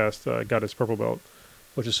of the podcast got his purple belt,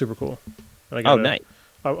 which is super cool. And Nice.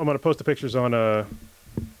 I'm gonna post the pictures on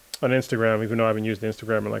Instagram, even though I haven't used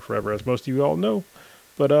Instagram in like forever, as most of you all know.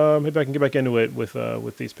 But maybe I can get back into it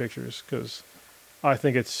with these pictures because I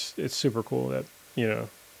think it's super cool that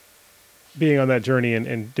being on that journey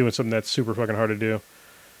and doing something that's super fucking hard to do.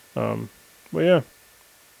 But yeah.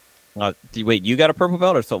 Wait, you got a purple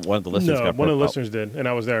belt, or so one of the listeners got a purple one of the belt? listeners did, and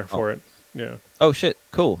I was there for it. Yeah. Oh shit!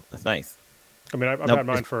 Cool. That's nice. I mean, I've had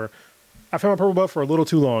mine I've had my purple belt for a little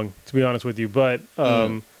too long, to be honest with you. But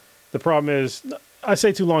the problem is, I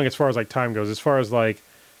say too long as far as like time goes. As far as like,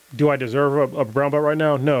 do I deserve a brown belt right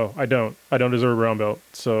now? No, I don't. I don't deserve a brown belt.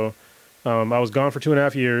 So I was gone for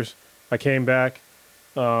 2.5 years. I came back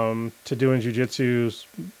to doing jiu-jitsu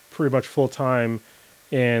pretty much full time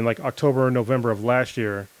in like October, November of last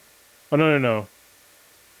year. Oh, no.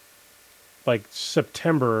 Like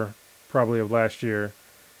September probably of last year.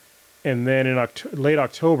 And then in late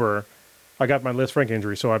October, I got my Liz Frank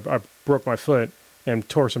injury. So I broke my foot and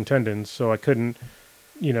tore some tendons. So I couldn't,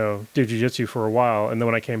 do jiu-jitsu for a while. And then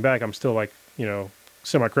when I came back, I'm still like,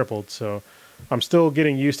 semi-crippled. So I'm still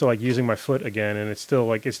getting used to like using my foot again. And it's still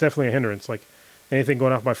like, it's definitely a hindrance. Like anything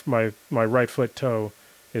going off my right foot toe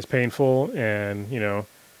is painful. And,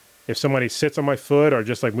 if somebody sits on my foot or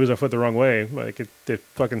just like moves my foot the wrong way, like it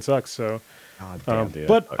fucking sucks. So, dude,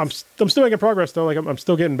 but I'm still making progress though. Like I'm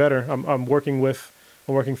still getting better. I'm working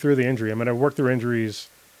through the injury. I mean, I've worked through injuries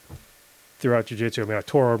throughout jiu-jitsu. I mean, I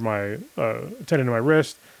tore my tendon in my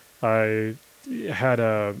wrist. I had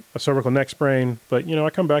a cervical neck sprain, but I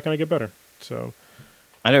come back and I get better. So,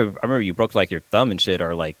 I remember you broke like your thumb and shit,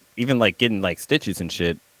 or like even like getting like stitches and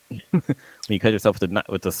shit. When you cut yourself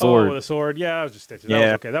with the sword. Oh, with a sword. Yeah, I was just stitches. That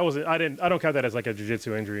was okay. That wasn't. I don't count that as like a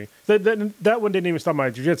jiu-jitsu injury. That one didn't even stop my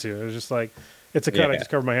jiu-jitsu. It was just like it's a cut. I just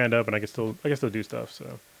covered my hand up and I can still do stuff.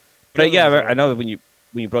 So. But yeah, I know that when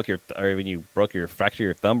you broke your fracture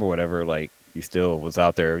your thumb or whatever, like you still was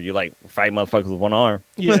out there. You like fight motherfuckers with one arm.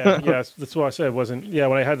 Yeah, that's what I said. It wasn't. Yeah,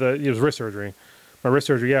 when I had it was wrist surgery. My wrist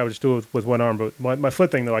surgery. Yeah, I would just do it with one arm. But my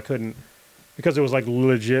foot thing though, I couldn't because it was like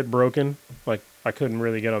legit broken. Like. I couldn't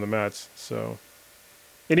really get on the mats, so.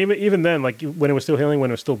 And even then, like when it was still healing, when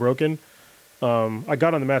it was still broken, I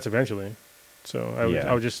got on the mats eventually. So I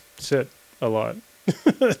Yeah. would just sit a lot.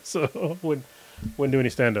 So wouldn't do any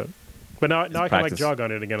stand up. But now I can like Practice. jog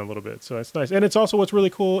on it again a little bit. So it's nice. And it's also what's really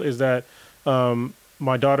cool is that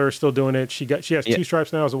my daughter is still doing it. She has Yeah. 2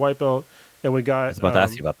 stripes now as a white belt, and we I was got about to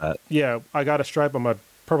ask you about that. yeah, I got a stripe on my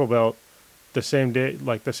purple belt the same day,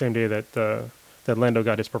 that that Lando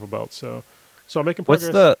got his purple belt. So I'm making What's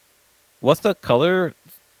progress. the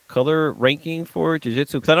color ranking for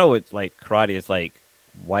jiu-jitsu? Because I know it's like karate is like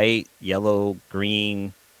white, yellow,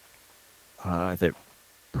 green. Is it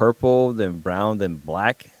purple, then brown, then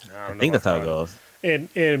black? I I don't know think about that's how it karate. goes.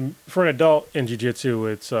 And for an adult in jiu-jitsu,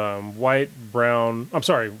 it's white, brown. I'm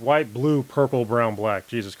sorry, white, blue, purple, brown, black.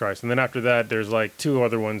 Jesus Christ! And then after that, there's like 2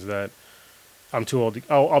 other ones that I'm too old.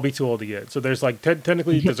 I'll be too old to get. So there's like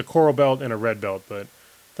technically there's a coral belt and a red belt, but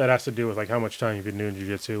that has to do with like how much time you've been doing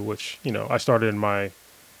jiu-jitsu. Which I started in my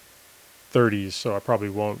 30s, so I probably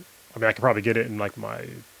won't. I mean, I could probably get it in like my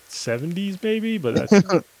 70s maybe, but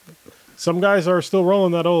that's some guys are still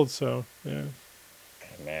rolling that old. So yeah,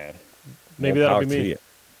 Man, more maybe that'll power be to me. you.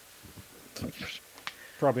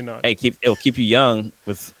 Probably not. Hey, it'll keep you young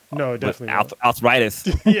with No, definitely not. arthritis.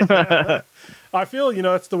 Yeah, I feel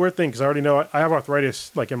that's the weird thing because I already know I have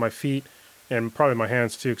arthritis like in my feet and probably my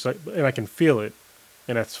hands too and I can feel it,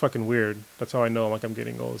 and that's fucking weird. That's how I know like I'm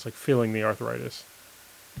getting old. It's like feeling the arthritis,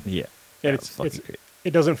 Yeah, and it's fucking great.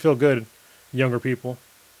 it doesn't feel good. Younger people,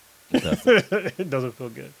 It does. it doesn't feel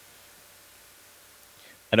good.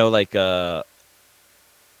 I know, like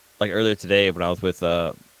earlier today when I was with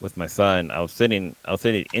my son, I was sitting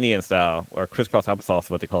Indian style or crisscross applesauce,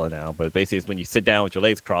 what they call it now. But basically, it's when you sit down with your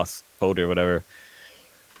legs crossed, folded or whatever.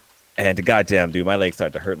 And goddamn, dude, my legs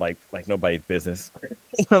start to hurt like nobody's business.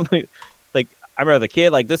 I'm like I remember the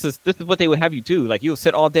kid, like this is what they would have you do. Like you would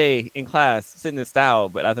sit all day in class, sitting in style.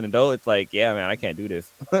 But as an adult, it's like, yeah, man, I can't do this.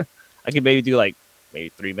 I can maybe do like maybe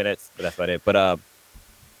 3 minutes, but that's about it. But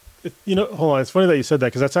Hold on. It's funny that you said that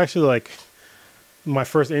because that's actually like my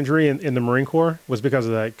first injury in the Marine Corps was because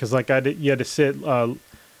of that. Because like you had to sit, I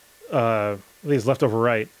think it's left over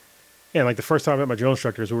right, and like the first time I met my drill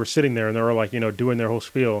instructors, we were sitting there and they were like doing their whole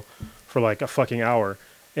spiel for like a fucking hour,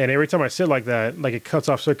 and every time I sit like that, like it cuts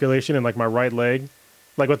off circulation in like my right leg,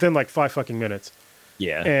 like within like 5 fucking minutes.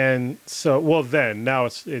 yeah, And so, well, then now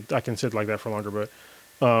I can sit like that for longer, but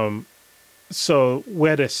so we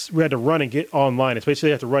had to run and get online. It's basically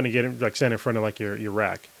you have to run and get like stand in front of like your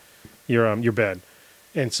rack, your bed.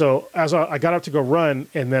 And so as I got up to go run,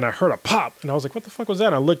 and then I heard a pop, and I was like, "What the fuck was that?"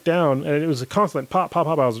 And I looked down, and it was a constant pop, pop,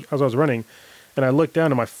 pop. As I was running, and I looked down,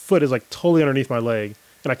 and my foot is like totally underneath my leg,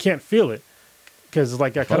 and I can't feel it because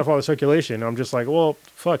like I cut off all the circulation. And I'm just like, "Well,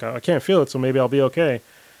 fuck, I can't feel it, so maybe I'll be okay."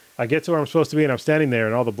 I get to where I'm supposed to be, and I'm standing there,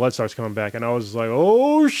 and all the blood starts coming back, and I was like,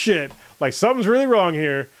 "Oh shit! Like something's really wrong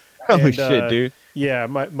here." oh And, shit, dude, yeah,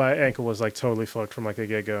 my ankle was like totally fucked from like the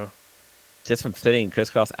get go. just from sitting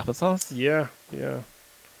crisscross applesauce Yeah, yeah.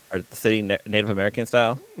 or sitting Native American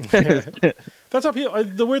style. That's how people.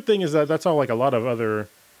 The weird thing is that that's how like a lot of other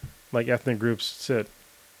like ethnic groups sit.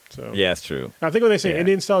 So Yeah, it's true. I think when they say Yeah.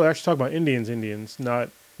 Indian style, they're actually talking about Indians, not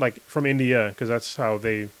like from India, because that's how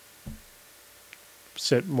they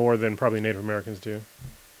sit more than probably Native Americans do.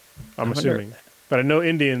 I'm I wonder- assuming, but I know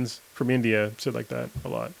Indians from India sit like that a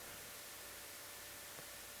lot.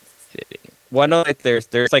 Well, I know like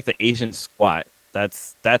there's like the Asian squat.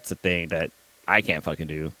 That's a thing that I can't fucking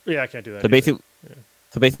do. Yeah, I can't do that. So either. basically,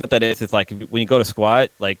 so basically, what that is like when you go to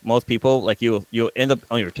squat, like most people, like you'll end up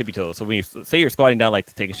on your tippy toes. So when you say you're squatting down, like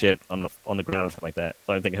to take a shit on the ground or something like that.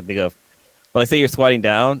 So I think I think of. But like say you're squatting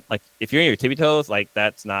down, like if you're in your tippy toes, like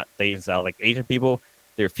that's not the Asian style. Like Asian people,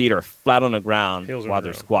 their feet are flat on the ground Heels are while on the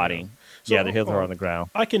they're ground, squatting. So, Yeah, their heels are on the ground.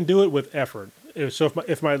 I can do it with effort. So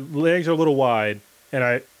if my legs are a little wide and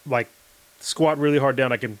I like squat really hard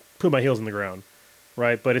down, I can put my heels in the ground,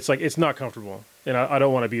 right? But it's like it's not comfortable, and I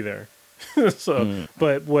don't want to be there. So,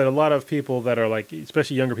 but what a lot of people that are like,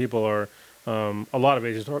 especially younger people, are a lot of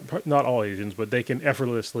Asians, not all Asians, but they can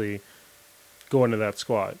effortlessly go into that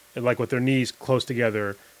squat, and like with their knees close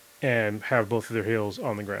together, and have both of their heels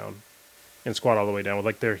on the ground, and squat all the way down with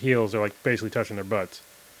like their heels are like basically touching their butts.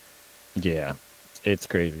 Yeah, it's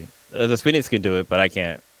crazy. The Swedish can do it, but I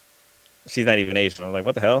can't. She's not even Asian. I'm like,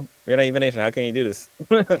 what the hell? You're not even Asian. How can you do this?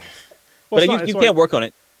 Well, But it's not- you it's can't work on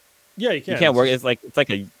it. Yeah, you can. You can't work. It's like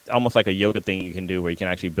a almost like a yoga thing you can do where you can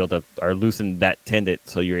actually build up or loosen that tendon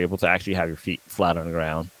so you're able to actually have your feet flat on the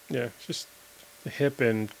ground. Yeah, it's just the hip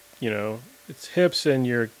and it's hips and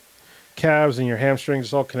your calves and your hamstrings.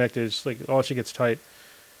 It's all connected. It's like all shit gets tight,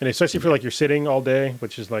 and especially if you're sitting all day,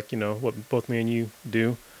 which is like what both me and you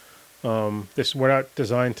do. We're not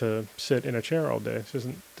designed to sit in a chair all day. This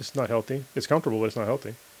is not healthy. It's comfortable, but it's not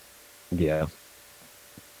healthy. Yeah.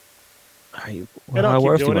 And I'll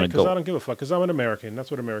Where keep else do you doing it want to because I go? don't give a fuck. Because I'm an American.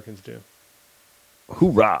 That's what Americans do.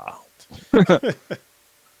 Hoorah!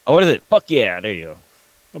 Oh, what is it? Fuck yeah! There you go.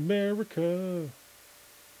 America.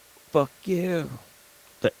 Fuck yeah!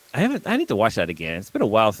 But I haven't. I need to watch that again. It's been a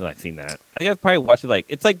while since I've seen that. I think I've probably watched it like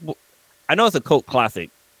it's like. I know it's a cult classic,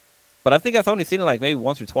 but I think I've only seen it like maybe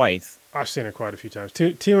once or twice. I've seen it quite a few times.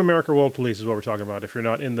 Team America World Police is what we're talking about. If you're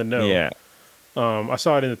not in the know, Yeah, I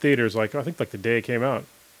saw it in the theaters. Like I think like the day it came out.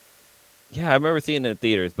 yeah. I remember seeing it in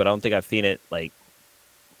theaters, but I don't think I've seen it like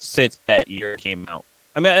since that year it came out.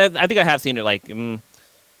 I mean, I think I have seen it like maybe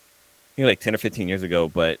like 10 or 15 years ago,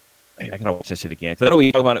 but I gotta watch that shit again. Because I know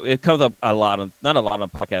we talk about it. It comes up a lot on not a lot on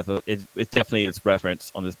podcasts, but it definitely is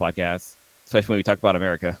referenced on this podcast, especially when we talk about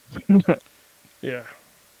America. Yeah.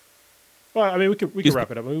 Well, I mean, we could Just- wrap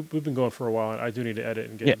it up. We've been going for a while, and I do need to edit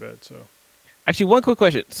and get yeah. to bed. So Actually, one quick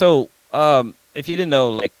question. So, if you didn't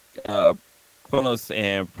know, like, Kronos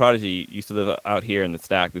and Prodigy used to live out here in the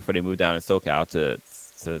Stack before they moved down in SoCal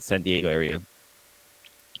to San Diego area.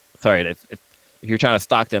 Sorry, if you're trying to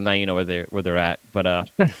stalk them, now you know where they're at. But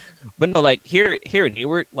but no, like here in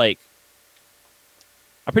Hayward, like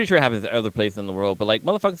I'm pretty sure it happens at other places in the world, but like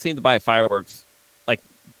motherfuckers seem to buy fireworks, like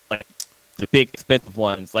the big expensive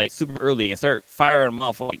ones, like super early and start firing them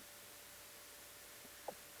off like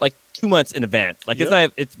 2 months in advance. Like Yep. it's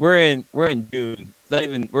not. It's we're in June. It's not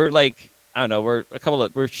even. We're like I don't know. We're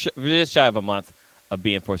we're just shy of a month of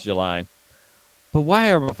being 4th of July. But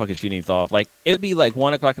why are motherfucking shootings off? Like it'd be like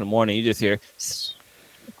 1 o'clock in the morning. You just hear. It's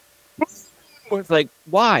like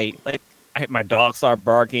why? Like my dogs start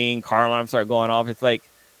barking, car alarms start going off. It's like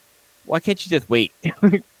why can't you just wait?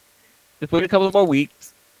 Just wait a couple of more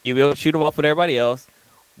weeks. You'll be able to shoot them off with everybody else.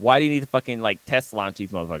 Why do you need to fucking like test launch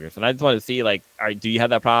these motherfuckers? And I just wanted to see like, do you have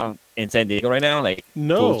that problem in San Diego right now? Like,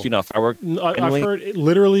 no, shooting off fireworks? I've heard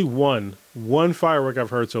literally one firework I've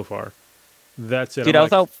heard so far. That's it. Dude, I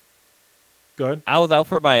was out. Go ahead. I was out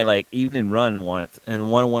for my like evening run once, and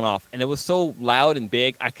one went off, and it was so loud and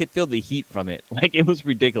big, I could feel the heat from it. Like it was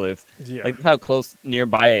ridiculous. Yeah. Like how close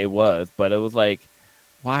nearby it was, but it was like,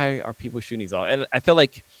 why are people shooting these off? And I feel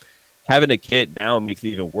like having a kid now makes it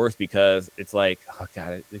even worse because it's like, oh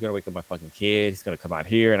god, they're gonna wake up my fucking kid. He's gonna come out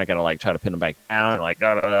here, and I gotta like try to pin him back down. And, like,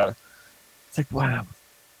 da, da, da. It's like, wow.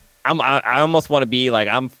 I almost want to be like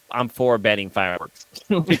I'm for banning fireworks.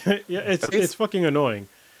 Yeah, it's fucking annoying.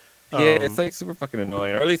 Yeah, it's like super fucking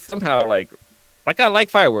annoying. Or at least somehow like I like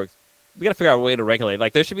fireworks. We gotta figure out a way to regulate.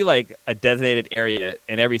 Like there should be like a designated area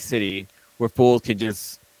in every city where fools can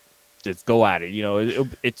just go at it. You know,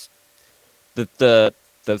 it's the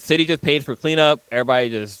city just pays for cleanup.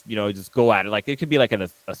 Everybody just just go at it. Like it could be like in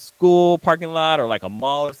a school parking lot or like a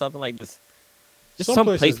mall or something like this. Just some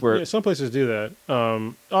places, place where yeah, some places do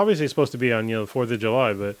that. Obviously, it's supposed to be on the 4th of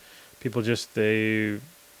July, but people they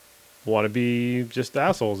want to be just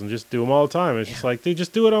assholes and just do them all the time. It's just like they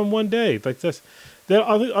just do it on one day. Like this, they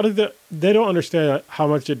don't understand how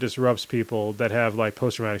much it disrupts people that have like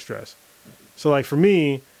post traumatic stress. So like for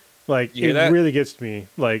me, like it really gets to me.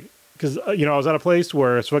 Like because I was at a place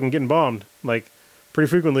where it's fucking getting bombed like pretty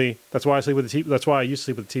frequently. That's why I sleep with the That's why I used to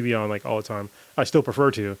sleep with the TV on like all the time. I still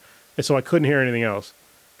prefer to. And so I couldn't hear anything else.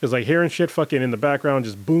 Because, like, hearing shit fucking in the background,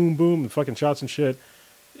 just boom, boom, and fucking shots and shit,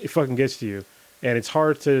 it fucking gets to you. And it's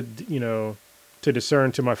hard to, to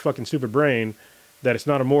discern to my fucking stupid brain that it's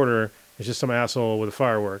not a mortar, it's just some asshole with a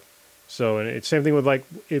firework. So, and it's same thing with, like,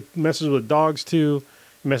 it messes with dogs, too.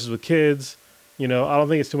 It messes with kids. I don't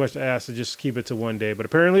think it's too much to ask to just keep it to one day. But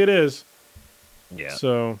apparently it is. Yeah.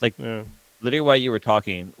 So, like, yeah. literally while you were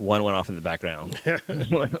talking, one went off in the background. I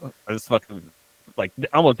was fucking... like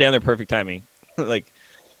almost damn near perfect timing. Like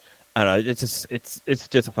I don't know, it's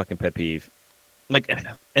just a fucking pet peeve. Like,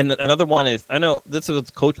 and another one is I know this is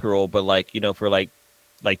cultural, but like for like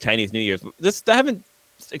Chinese New Year's, I haven't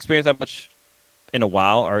experienced that much in a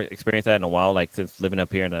while, or experienced that in a while, like since living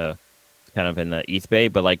up here in the kind of in the East Bay.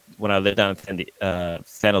 But like when I lived down in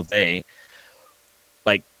San Jose,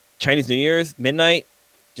 like Chinese New Year's midnight,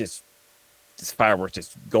 just fireworks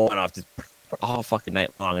just going off just all fucking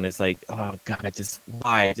night long, and it's like, oh god,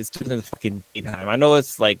 why just do it in the fucking daytime. I know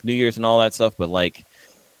it's like New Year's and all that stuff, but like,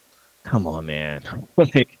 come on, man.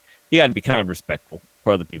 Like, you got to be kind of respectful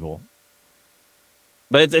for other people.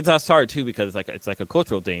 But it's hard too because it's like a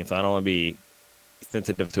cultural thing, so I don't want to be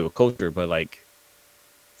sensitive to a culture, but like,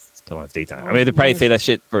 still on daytime. I mean, they probably say that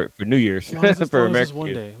shit for New Year's for American.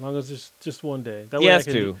 One day, as long as it's just one day. That way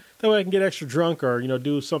that way I can get extra drunk or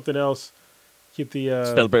do something else. Keep the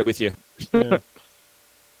celebrate with you. Yeah.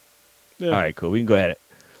 All right, cool. We can go ahead.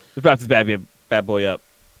 Let's wrap this bad boy up.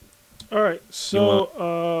 All right.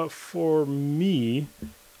 So for me,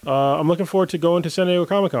 I'm looking forward to going to San Diego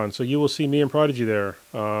Comic-Con. So you will see me and Prodigy there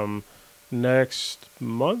next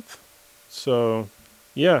month. So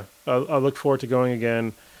yeah, I look forward to going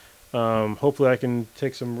again. Hopefully, I can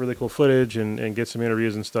take some really cool footage and get some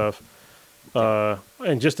interviews and stuff,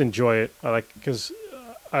 and just enjoy it. I like because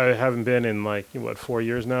I haven't been in like what 4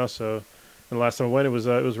 years now. So, and the last time I went, it was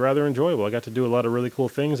rather enjoyable. I got to do a lot of really cool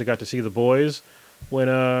things. I got to see the boys when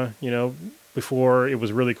before it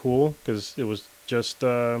was really cool because it was just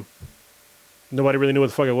nobody really knew what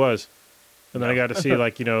the fuck it was. And then I got to see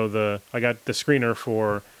like I got the screener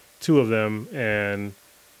for two of them and.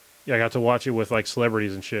 Yeah, I got to watch it with like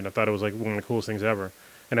celebrities and shit. And I thought it was like one of the coolest things ever.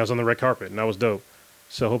 And I was on the red carpet, and that was dope.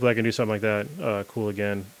 So hopefully I can do something like that. Cool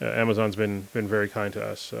again. Amazon's been very kind to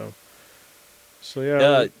us. So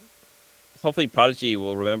yeah. Hopefully Prodigy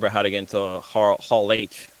will remember how to get into Hall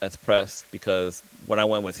H as press, because when I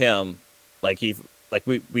went with him, like we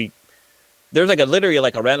there's like literally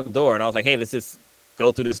like a random door, and I was like, hey, let's just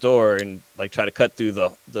go through this door and like try to cut through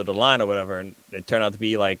the line or whatever, and it turned out to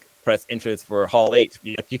be like press interest for Hall H.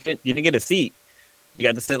 You didn't get a seat. You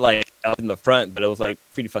got to sit like out in the front, but it was like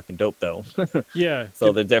pretty fucking dope though. Yeah.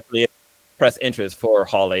 So there's definitely press interest for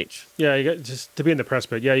Hall H. Yeah, you got just to be in the press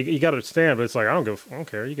pit. Yeah, you got to stand, but it's like I don't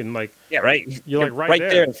care. You can like right. You're like right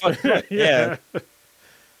there. In front. Yeah.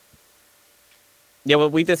 Yeah,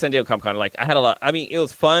 well, we did San Diego Comic Con. Like, I had a lot. I mean, it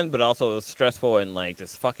was fun, but also it was stressful and like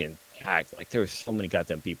just fucking packed. Like, there were so many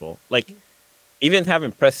goddamn people. Like, even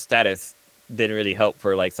having press status didn't really help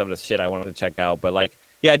for like some of the shit I wanted to check out. But like,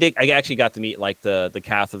 yeah, I did. I actually got to meet like the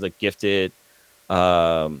cast of the Gifted.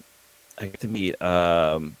 I got to meet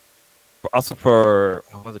also for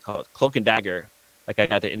what was it called, Cloak and Dagger. Like, I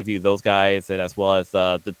got to interview those guys, and as well as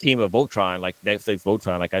the team of Voltron, like Netflix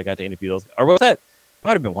Voltron. Like, I got to interview those. Or what was that?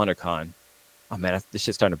 Might have been WonderCon. Oh man, this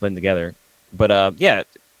shit's starting to blend together. But yeah,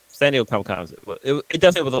 San Diego Comic Con, it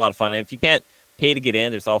definitely was a lot of fun. And if you can't pay to get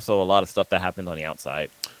in, there's also a lot of stuff that happens on the outside.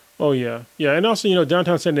 Oh yeah, yeah, and also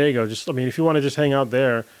downtown San Diego. If you want to just hang out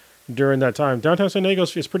there during that time, downtown San Diego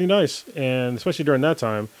is pretty nice, and especially during that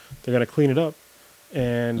time, they're gonna clean it up.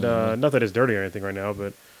 And not that it's dirty or anything right now,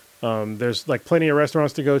 but there's like plenty of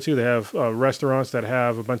restaurants to go to. They have restaurants that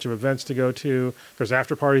have a bunch of events to go to. There's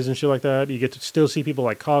after parties and shit like that. You get to still see people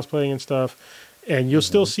like cosplaying and stuff, and you'll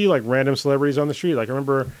still see like random celebrities on the street. Like I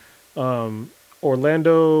remember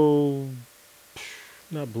Orlando,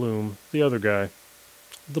 not Bloom, the other guy,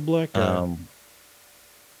 the black guy.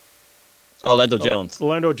 Orlando Jones.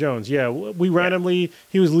 Orlando Jones. Yeah, we randomly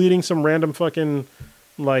he was leading some random fucking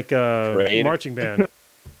like marching band.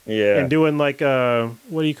 Yeah, and doing like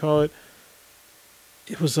what do you call it?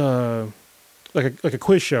 It was like a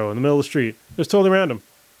quiz show in the middle of the street. It was totally random.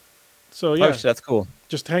 So yeah, that's cool.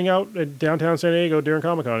 Just hang out at downtown San Diego during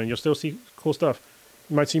Comic-Con, and you'll still see cool stuff.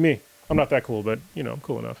 You might see me. I'm not that cool, but I'm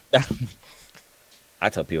cool enough. I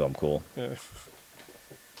tell people I'm cool. Yeah.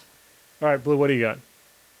 All right, Blue, what do you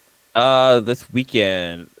got? This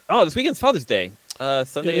weekend. Oh, this weekend's Father's Day.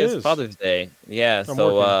 Sunday is Father's Day. Yeah,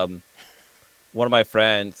 one of my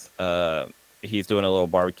friends, he's doing a little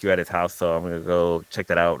barbecue at his house, so I'm gonna go check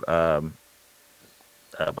that out.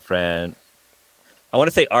 My friend, I want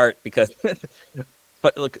to say Art because,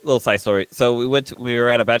 but look, little side story. So we were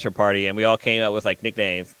at a bachelor party, and we all came up with like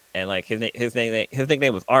nicknames, and like his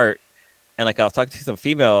nickname was Art, and like I was talking to some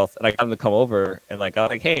females, and I got them to come over, and like I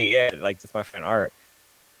was like, hey, yeah, like this is my friend Art,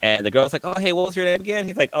 and the girl's like, oh, hey, what was your name again?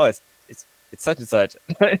 He's like, oh, it's such and such,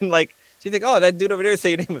 and like she's like, oh, that dude over there said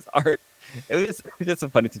your name was Art. It was just a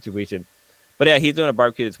funny situation. But yeah, he's doing a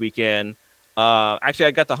barbecue this weekend. Actually,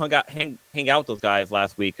 I got to hang out with those guys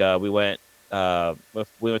last week. We went to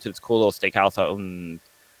this cool little steakhouse out in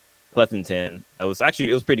Pleasanton. It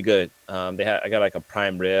was pretty good. I got like a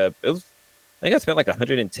prime rib. I think I spent like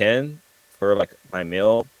 110 for like my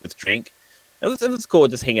meal with drink. It was cool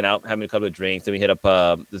just hanging out, having a couple of drinks. Then we hit up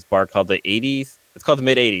this bar called the 80s. It's called the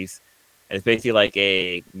Mid 80s. And it's basically like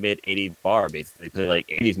a mid 80s bar, basically. They play like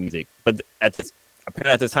 80s music. But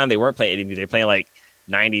apparently at this time, they weren't playing 80s music. They were playing like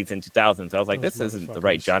 90s and 2000s. So I was like, this isn't the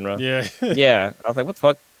right genre. Yeah. Yeah. I was like, what the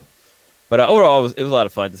fuck? But overall, it was a lot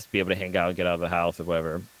of fun just to be able to hang out and get out of the house or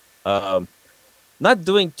whatever. Not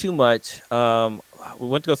doing too much. We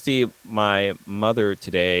went to go see my mother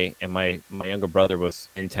today, and my younger brother was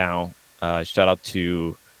in town. Shout out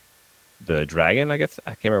to the Dragon, I guess.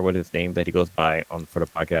 I can't remember what his name that he goes by for the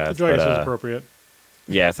podcast. The Dragon sounds appropriate.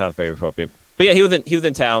 Yeah, it sounds very appropriate. But yeah, he was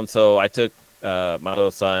in town, so I took my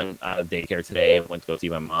little son out of daycare today and went to go see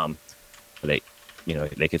my mom. So they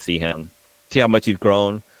could see him, see how much he's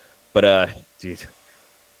grown. But dude,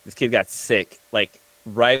 this kid got sick. Like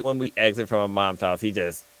right when we exit from my mom's house, he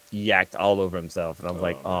just yacked all over himself, and I was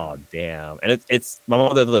like, oh man. damn. And it's my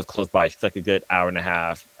mom doesn't live close by. She's like a good hour and a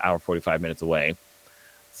half, hour 45 minutes away.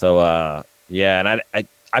 So yeah, and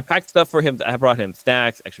I packed stuff for him. I brought him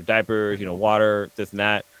snacks, extra diapers, water, this and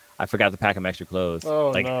that. I forgot to pack him extra clothes.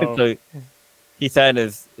 Oh Like no. so he sat in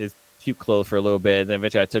his cute clothes for a little bit, and then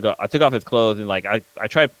eventually I took off his clothes, and like I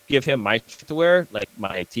tried to give him my shirt to wear, like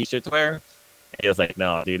my t-shirt to wear. And he was like,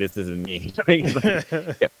 no, dude, this isn't me. He's like,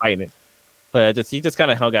 kept fighting it. But he just kind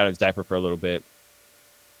of hung out in his diaper for a little bit.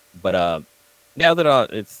 But now that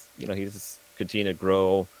it's he's just continuing to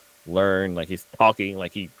grow, learn. Like he's talking,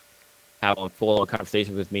 like he having full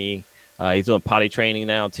conversations with me. He's doing potty training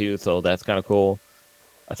now too, so that's kind of cool.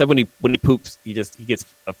 I said when he poops, he gets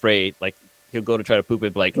afraid. Like he'll go to try to poop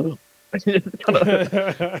and be like,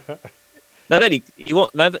 not that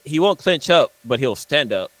he won't clench up, but he'll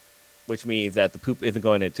stand up, which means that the poop isn't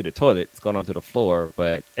going into the toilet; it's going onto the floor.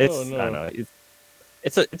 But it's Oh, no. I don't know,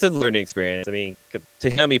 it's a learning experience. I mean, to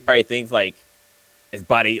him, he probably thinks like his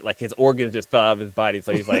body, like his organs just fell out of his body,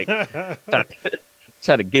 so he's like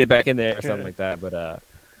trying to get it back in there or something like that. But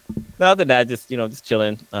other than that, just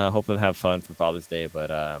chilling. Hopefully have fun for Father's Day.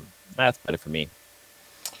 But that's better for me.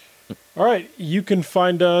 All right, you can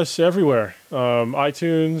find us everywhere: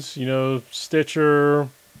 iTunes, Stitcher,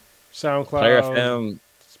 SoundCloud, Player FM,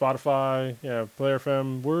 Spotify, Player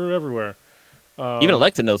FM. We're everywhere. even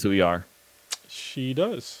Alexa knows who we are. She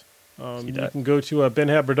does. She You does. can go to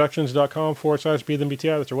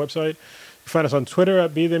benhabproductions.com/BeThenBTI. That's our website. You can find us on Twitter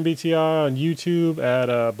at BeThenBTI, on YouTube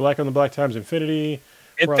at Black on the Black Times Infinity.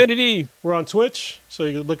 Infinity. We're on Twitch, so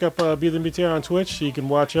you can look up BeThenBTI on Twitch. So you can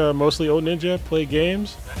watch mostly Old Ninja play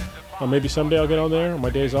games. Maybe someday I'll get on there on my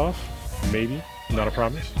days off. Maybe. Not a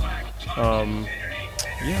promise. I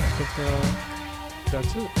think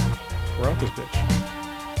that's it. We're out this bitch.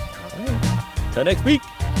 Till next week.